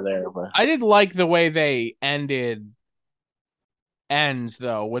like the way they ended Ends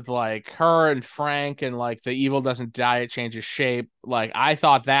though, with like her and Frank and like the evil doesn't die, it changes shape. Like I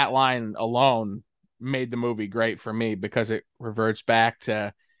thought that line alone made the movie great for me because it reverts back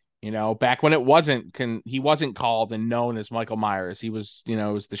to back when he wasn't called and known as Michael Myers. He was, it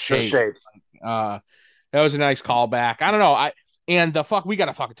was the shape. That was a nice callback. I don't know. We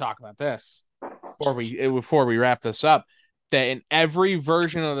gotta fucking talk about this before we wrap this up. That in every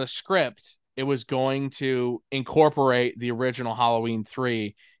version of the script, it was going to incorporate the original Halloween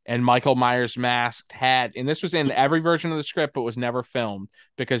 3, and Michael Myers' mask and this was in every version of the script, but was never filmed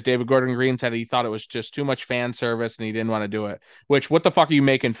because David Gordon Green said he thought it was just too much fan service and he didn't want to do it. Which, what the fuck are you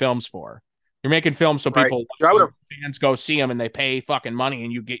making films for? You're making films so people, fans go see them and they pay fucking money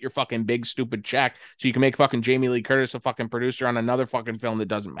and you get your fucking big stupid check so you can make fucking Jamie Lee Curtis a fucking producer on another fucking film that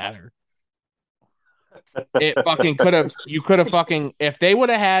doesn't matter. It fucking you could have fucking, if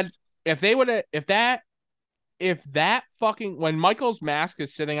that fucking, when Michael's mask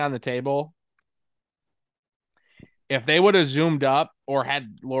is sitting on the table, if they would have zoomed up or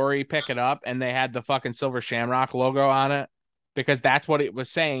had Laurie pick it up and they had the fucking Silver Shamrock logo on it, because that's what it was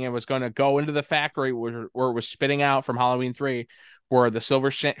saying. It was going to go into the factory where it was spitting out from Halloween 3, where the Silver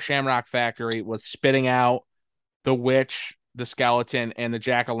Shamrock factory was spitting out the witch, the skeleton, and the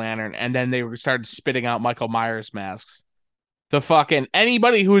jack-o'-lantern, and then they started spitting out Michael Myers masks. the fucking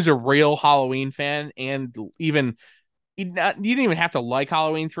anybody who's a real Halloween fan, and even you didn't even have to like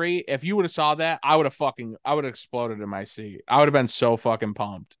Halloween 3. If you would have saw that, I would have exploded in my seat. I would have been so fucking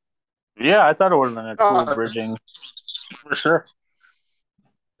pumped. Yeah, I thought it would have been a cool bridging for sure.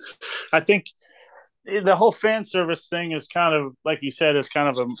 I think the whole fan service thing is kind of, like you said, is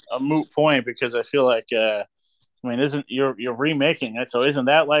kind of a moot point, because I feel like, I mean, isn't you're remaking it, so isn't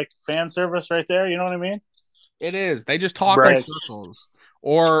that like fan service right there? You know what I mean? It is. They just talk in circles,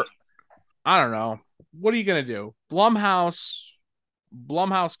 or I don't know. What are you gonna do? Blumhouse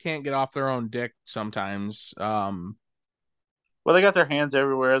can't get off their own dick sometimes. Well, they got their hands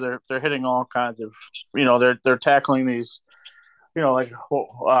everywhere. They're hitting all kinds of, they're tackling these, like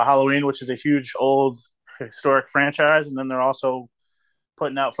Halloween, which is a huge old historic franchise, and then they're also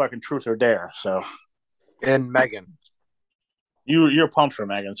putting out fucking Truth or Dare. So, and Megan, you're pumped for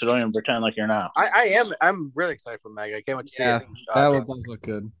Megan, so don't even pretend like you're not. I am. I'm really excited for Megan. I can't wait to see it. That does look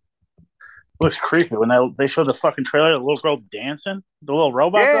good. Looks creepy when they showed the fucking trailer. The little girl dancing, the little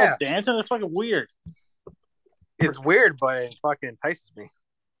robot girl dancing. It's fucking weird. It's weird, but it fucking entices me.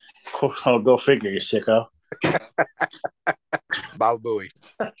 Oh, go figure, you sicko. Bob Bowie.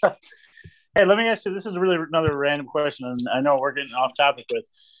 Hey, let me ask you. This is really another random question, and I know we're getting off topic with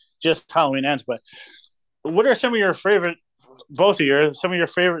just Halloween Ends, but what are some of your favorite, some of your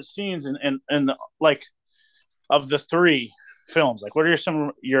favorite scenes in the, like, of the 3 films? Like, what are some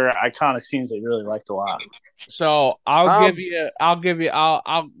of your iconic scenes that you really liked a lot? So I'll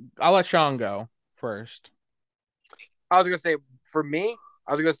let Sean go first. I was gonna say, for me,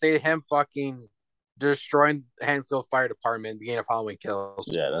 I was gonna say him fucking destroying Haddonfield Fire Department, beginning of Halloween Kills.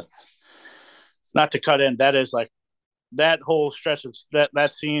 Yeah, that's not to cut in. That is like that whole stretch of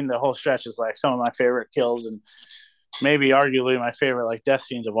that scene. The whole stretch is like some of my favorite kills, and maybe arguably my favorite like death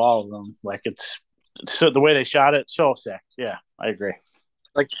scenes of all of them. Like it's so the way they shot it, so sick. Yeah, I agree.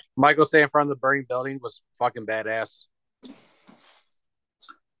 Like Michael staying in front of the burning building was fucking badass.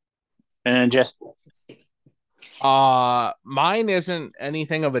 And just mine isn't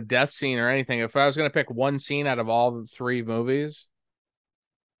anything of a death scene or anything. If I was gonna pick one scene out of all the 3 movies,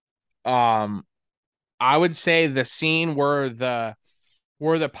 I would say the scene where the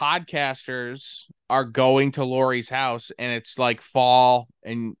podcasters are going to Laurie's house, and it's like fall,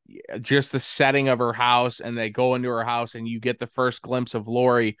 and just the setting of her house, and they go into her house, and you get the first glimpse of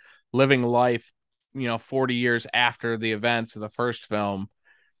Laurie living life, 40 years after the events of the first film.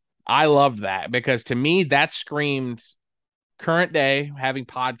 I love that, because to me that screamed current day, having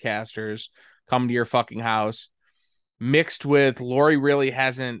podcasters come to your fucking house, mixed with Laurie really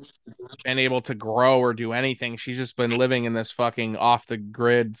hasn't been able to grow or do anything. She's just been living in this fucking off the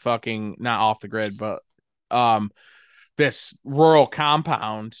grid, not off the grid, but this rural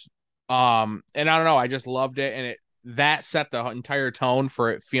compound. And I don't know, I just loved it, and that set the entire tone for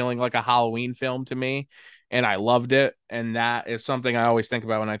it feeling like a Halloween film to me. And I loved it, and that is something I always think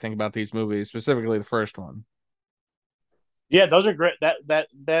about when I think about these movies, specifically the first one. Yeah, those are great.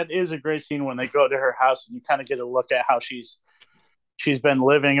 That is a great scene when they go to her house, and you kind of get a look at how she's been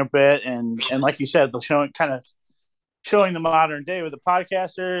living a bit, and like you said, showing the modern day with the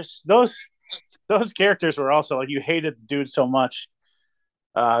podcasters. Those characters were also like, you hated the dude so much,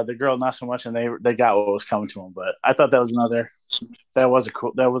 the girl not so much, and they got what was coming to them. But I thought that was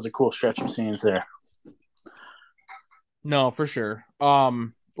a cool stretch of scenes there. No, for sure.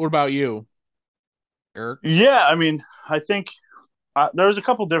 What about you, Eric? Yeah, I mean, I think there was a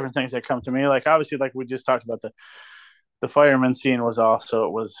couple different things that come to me. Like, obviously, like we just talked about, the fireman scene was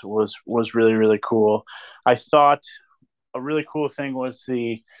really, really cool. I thought a really cool thing was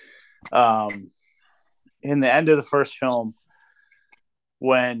in the end of the first film,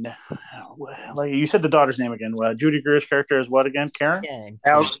 when, like you said, the daughter's name again. Judy Greer's character is what again? Karen.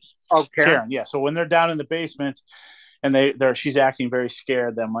 Karen. Yeah. So when they're down in the basement, and she's acting very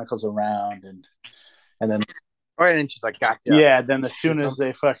scared that Michael's around, and then and then she's like, gotcha. Yeah, then as soon as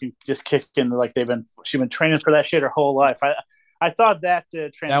they fucking just kick in, like she's been training for that shit her whole life. I thought that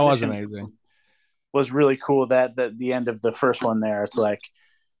transition that was amazing. Was really cool. That the end of the first one there, it's like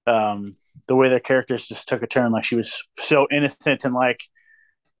the way the characters just took a turn. Like, she was so innocent, and like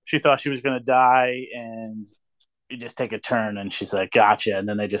she thought she was gonna die, and you just take a turn, and she's like, gotcha, and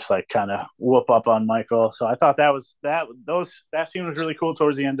then they just like kind of whoop up on Michael. So I thought that scene was really cool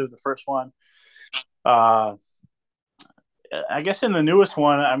towards the end of the first one. I guess in the newest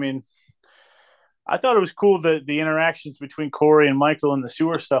one, I mean, I thought it was cool the interactions between Corey and Michael and the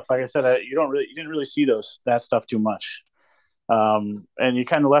sewer stuff. Like I said, you didn't really see that stuff too much, and you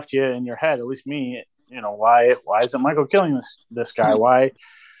kind of left you in your head, at least me. Why isn't Michael killing this guy? Why?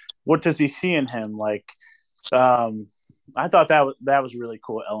 What does he see in him? Like, I thought that was a really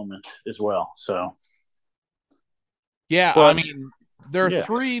cool element as well. So Yeah, but, I mean, there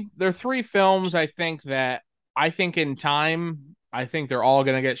are three films I think in time, I think they're all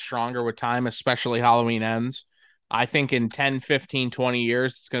going to get stronger with time, especially Halloween Ends. I think in 10, 15, 20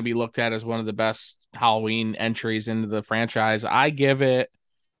 years, it's going to be looked at as one of the best Halloween entries into the franchise. I give it,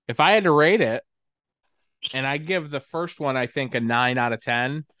 if I had to rate it, and I give the first one, I think, a 9 out of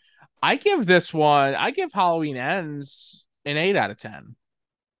 10. I give Halloween Ends an 8 out of 10.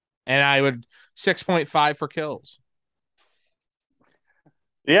 And I would 6.5 for kills.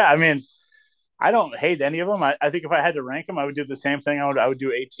 Yeah, I mean, I don't hate any of them. I think if I had to rank them, I would do the same thing. I would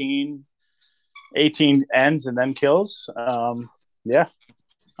do 18 ends and then kills. Yeah,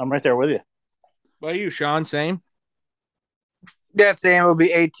 I'm right there with you. What about you, Sean? Same? Yeah, same. It will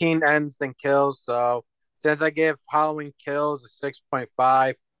be 18 ends then kills. So since I gave Halloween Kills a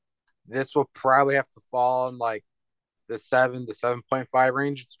 6.5, this will probably have to fall in like the 7 to 7.5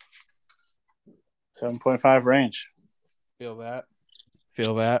 range. 7.5 range. Feel that.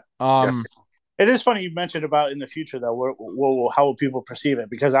 Yes. It is funny you mentioned about in the future though, how will people perceive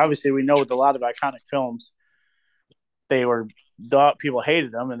it? Because obviously we know with a lot of iconic films, people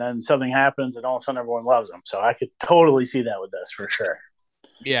hated them, and then something happens, and all of a sudden everyone loves them. So I could totally see that with this for sure.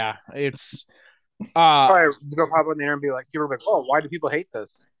 Yeah, it's Probably go pop on there and be like, people are like, oh, why do people hate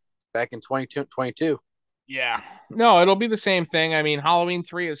this? Back in 2022. Yeah. No, it'll be the same thing. I mean, Halloween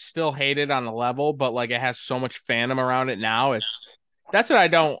 3 is still hated on a level, but like it has so much fandom around it now. That's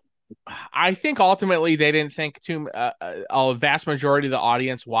what I think ultimately they didn't think a vast majority of the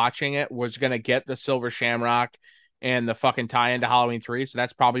audience watching it was going to get the Silver Shamrock and the fucking tie into Halloween 3. So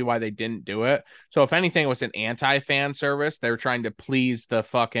that's probably why they didn't do it. So if anything, it was an anti-fan service. They were trying to please the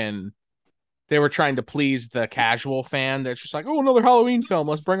casual fan that's just like, oh, another Halloween film.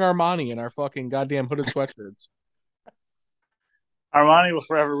 Let's bring Armani in our fucking goddamn hooded sweatshirts. Armani will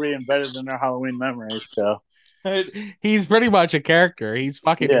forever be embedded in their Halloween memories. So he's pretty much a character. He's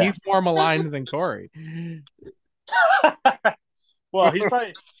more maligned than Corey. Well, he's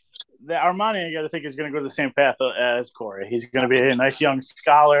probably the Armani. I got to think is going to go the same path as Corey. He's going to be a nice young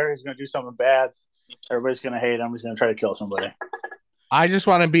scholar. He's going to do something bad. Everybody's going to hate him. He's going to try to kill somebody. I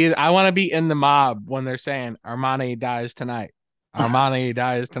want to be in the mob when they're saying Armani dies tonight. Armani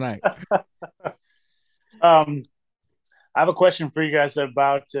dies tonight. I have a question for you guys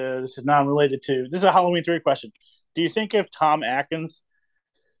about this is a Halloween 3 question. Do you think if Tom Atkins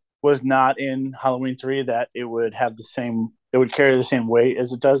was not in Halloween 3 that it would carry the same weight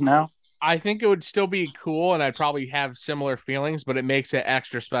as it does now? I think it would still be cool and I'd probably have similar feelings, but it makes it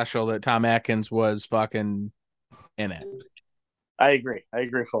extra special that Tom Atkins was fucking in it. I agree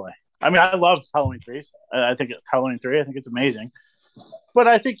fully. I mean, I love Halloween 3. I think Halloween 3, I think it's amazing. But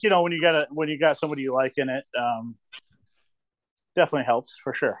I think, when you got somebody you like in it, definitely helps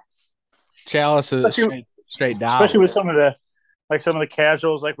for sure. Chalice is straight down. Especially with some of the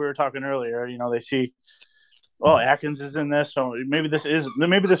casuals, like we were talking earlier. They see, oh, Atkins is in this, so maybe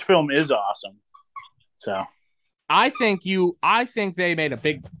this film is awesome. So, I think they made a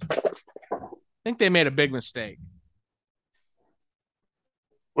big mistake.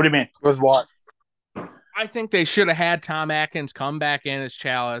 What do you mean? With what? I think they should have had Tom Atkins come back in as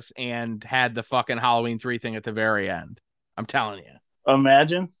Chalice and had the fucking Halloween 3 thing at the very end. I'm telling you.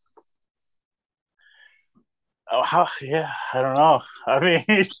 Imagine. Oh, yeah, I don't know. I mean,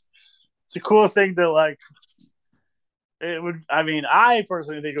 it's a cool thing to like. It would. I mean, I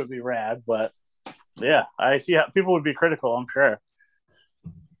personally think it would be rad, but yeah, I see how people would be critical. I'm sure.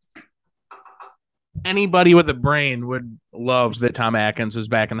 Anybody with a brain would love that Tom Atkins was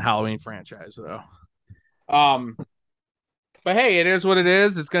back in the Halloween franchise, though. But hey, it is what it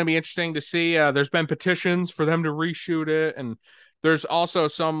is. It's going to be interesting to see. There's been petitions for them to reshoot it, and there's also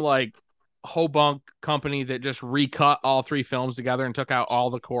some like Hobunk company that just recut all 3 films together and took out all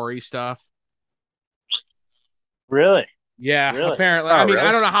the Corey stuff. Really? Yeah, really? Apparently. Oh, I mean, really?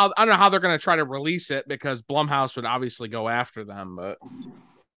 I don't know how they're going to try to release it because Blumhouse would obviously go after them, but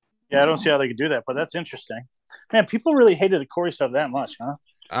yeah, I don't see how they could do that, but that's interesting. Man, people really hated the Corey stuff that much, huh?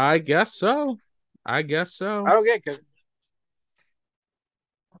 I guess so. I don't get it.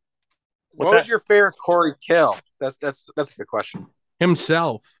 What that? was your favorite Corey kill? That's a good question.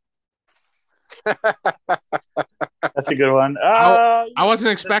 Himself. That's a good one. I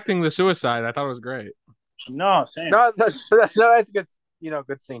wasn't expecting the suicide. I thought it was great. No, same. No, that's a good,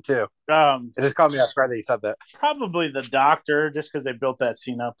 good scene too. It just caught me off guard that you said that. Probably the doctor, just because they built that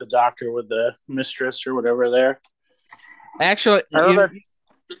scene up. The doctor with the mistress or whatever there. Actually,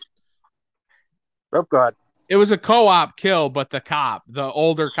 Oh, God. It was a co-op kill, but the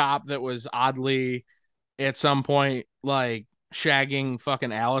older cop that was oddly at some point, like shagging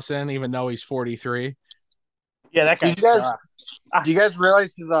fucking Allison, even though he's 43. Yeah, that guy Did you guys sucks. do you guys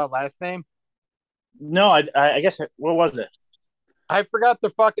realize his last name? No, I guess what was it? I forgot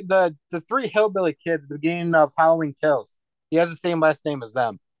the three hillbilly kids at the beginning of Halloween Kills. He has the same last name as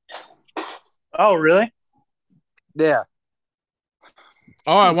them. Oh, really? Yeah.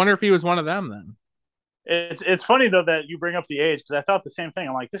 Oh, I wonder if he was one of them then. It's funny though that you bring up the age because I thought the same thing.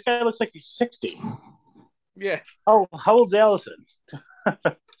 I'm like, this guy looks like he's 60. Yeah. Oh, how old's Allison?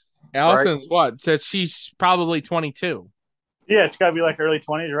 Allison's what? Says she's probably 22. Yeah, it's got to be like early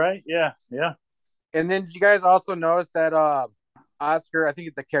 20s, right? Yeah, yeah. And then did you guys also notice that Oscar, I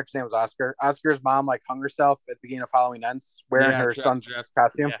think the character's name was Oscar. Oscar's mom like hung herself at the beginning of Halloween Ends wearing her son's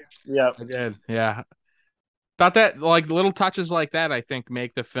costume. Yeah, I did. Yeah. Thought that like little touches like that, I think,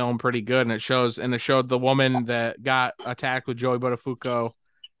 make the film pretty good. And it showed the woman that got attacked with Joey Buttafuoco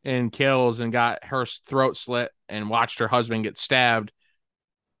in Kills and got her throat slit and watched her husband get stabbed.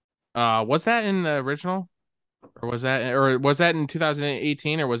 Was that in the original? Or was that in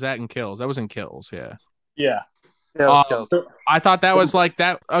 2018 or was that in Kills? That was in Kills, yeah. Yeah. I thought that was like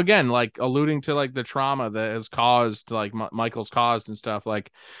that again, like alluding to like the trauma that has caused, like Michael's caused and stuff.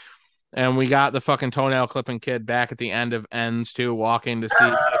 Like, and we got the fucking toenail clipping kid back at the end of Ends too, walking to see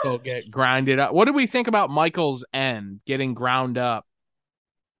Michael get grinded up. What did we think about Michael's end getting ground up?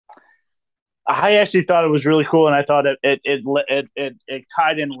 I actually thought it was really cool, and I thought it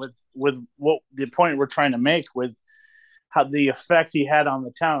tied in with what the point we're trying to make with how the effect he had on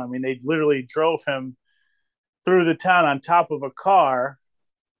the town. I mean, they literally drove him through the town on top of a car,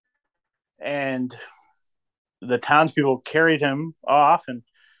 and the townspeople carried him off and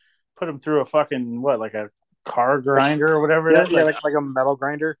put him through a fucking like a car grinder or whatever it is. Yeah, like a metal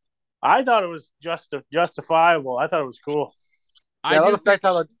grinder. I thought it was justifiable. I thought it was cool. I love the fact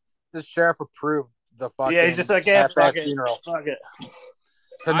how the sheriff approved the fucking. Yeah, he's just like, yeah, fuck it. Fuck it.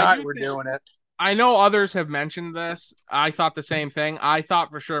 Tonight we're doing it. I know others have mentioned this. I thought the same thing. I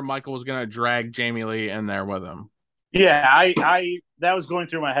thought for sure Michael was gonna drag Jamie Lee in there with him. Yeah, I that was going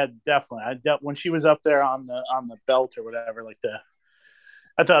through my head definitely. When she was up there on the belt or whatever,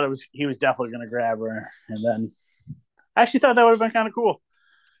 I thought he was definitely gonna grab her, and then I actually thought that would have been kind of cool.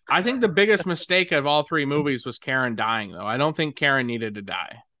 I think the biggest mistake of all three movies was Karen dying, though. I don't think Karen needed to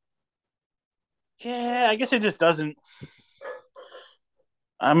die. Yeah, I guess it just doesn't.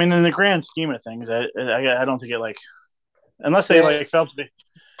 I mean, in the grand scheme of things, I don't think it unless they felt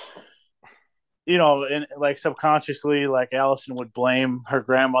and subconsciously, Allison would blame her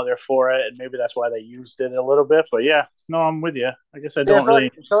grandmother for it, and maybe that's why they used it a little bit. But yeah, no, I'm with you. I guess I don't really.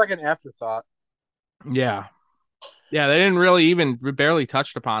 It felt like an afterthought. Yeah, they didn't really even barely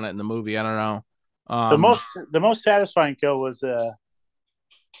touched upon it in the movie. I don't know. The most satisfying kill was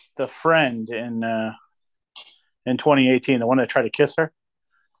the friend in 2018, the one that tried to kiss her.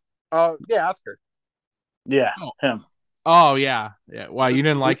 Oh yeah, Oscar. Yeah, him. Oh yeah. Why, you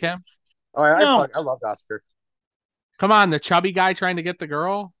didn't like him? Oh, I loved Oscar. Come on, the chubby guy trying to get the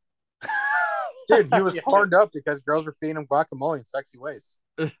girl. Dude, he was horned up because girls were feeding him guacamole in sexy ways.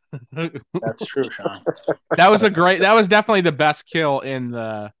 That's true, Sean. That was definitely the best kill in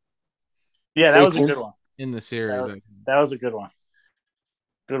the. Yeah, that was a good one in the series. That was a good one.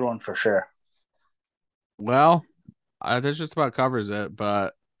 Good one for sure. Well, that just about covers it.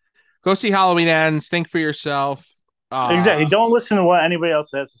 But go see Halloween Ends. Think for yourself. Exactly. Don't listen to what anybody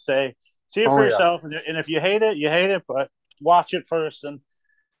else has to say. See it for yourself, and if you hate it, you hate it. But watch it first and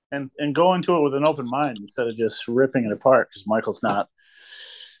go into it with an open mind instead of just ripping it apart. Because Michael's not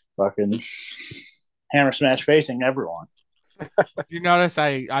fucking hammer smash facing everyone. Did you notice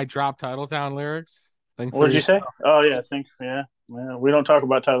I dropped Titletown lyrics? What did you say? Oh yeah, yeah. Well, we don't talk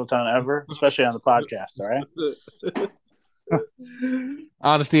about Titletown ever, especially on the podcast. All right.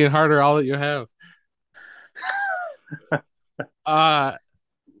 Honesty and heart are all that you have.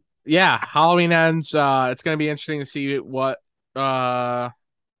 Yeah, Halloween Ends. It's gonna be interesting to see what where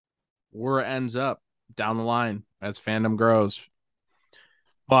it ends up down the line as fandom grows.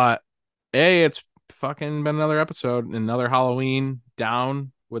 But hey, it's fucking been another episode, another Halloween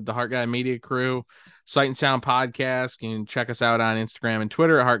down with the Heart Guy Media crew. Sight and Sound Podcast. You can check us out on Instagram and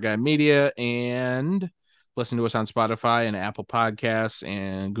Twitter at Heart Guy Media, and listen to us on Spotify and Apple Podcasts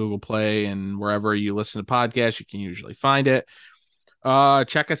and Google Play and wherever you listen to podcasts. You can usually find it.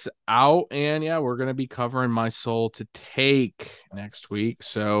 Check us out, and yeah, we're gonna be covering My Soul to Take next week.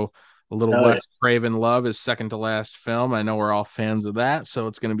 So a little Wes Craven love is second to last film. I know we're all fans of that, so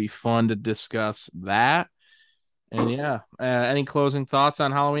it's gonna be fun to discuss that. And yeah, any closing thoughts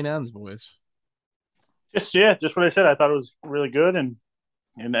on Halloween Ends, boys? Just what I said. I thought it was really good, and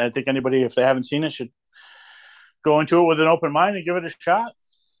I think anybody, if they haven't seen it, should go into it with an open mind and give it a shot.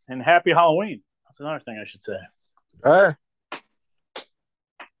 And happy Halloween. That's another thing I should say.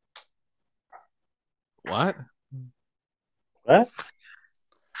 What? What?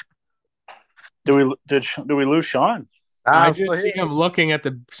 Do we lose Sean? I just see him looking at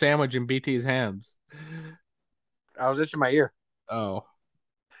the sandwich in BT's hands. I was itching my ear. Oh. All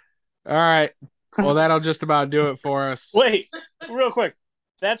right. Well, that'll just about do it for us. Wait, real quick.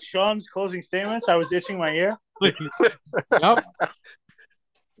 That's Sean's closing statements. I was itching my ear. Yep.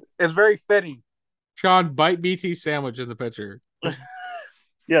 It's very fitting. Sean, bite BT's sandwich in the picture.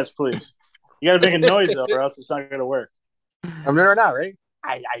 Yes, please. You got to make a noise, though, or else it's not going to work. I'm doing it now, ready?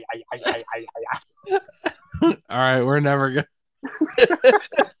 All right, we're never going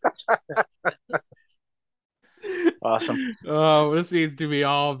Awesome. Oh, this needs to be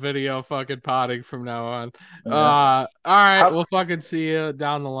all video fucking potting from now on. All right, we'll fucking see you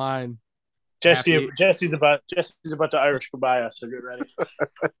down the line. Jesse's about to Irish goodbye us, so get ready.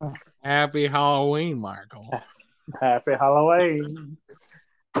 Happy Halloween, Marco. Happy Halloween.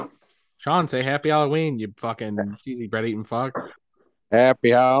 Sean, say happy Halloween, you fucking cheesy bread eating fuck. Happy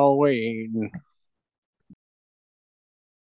Halloween.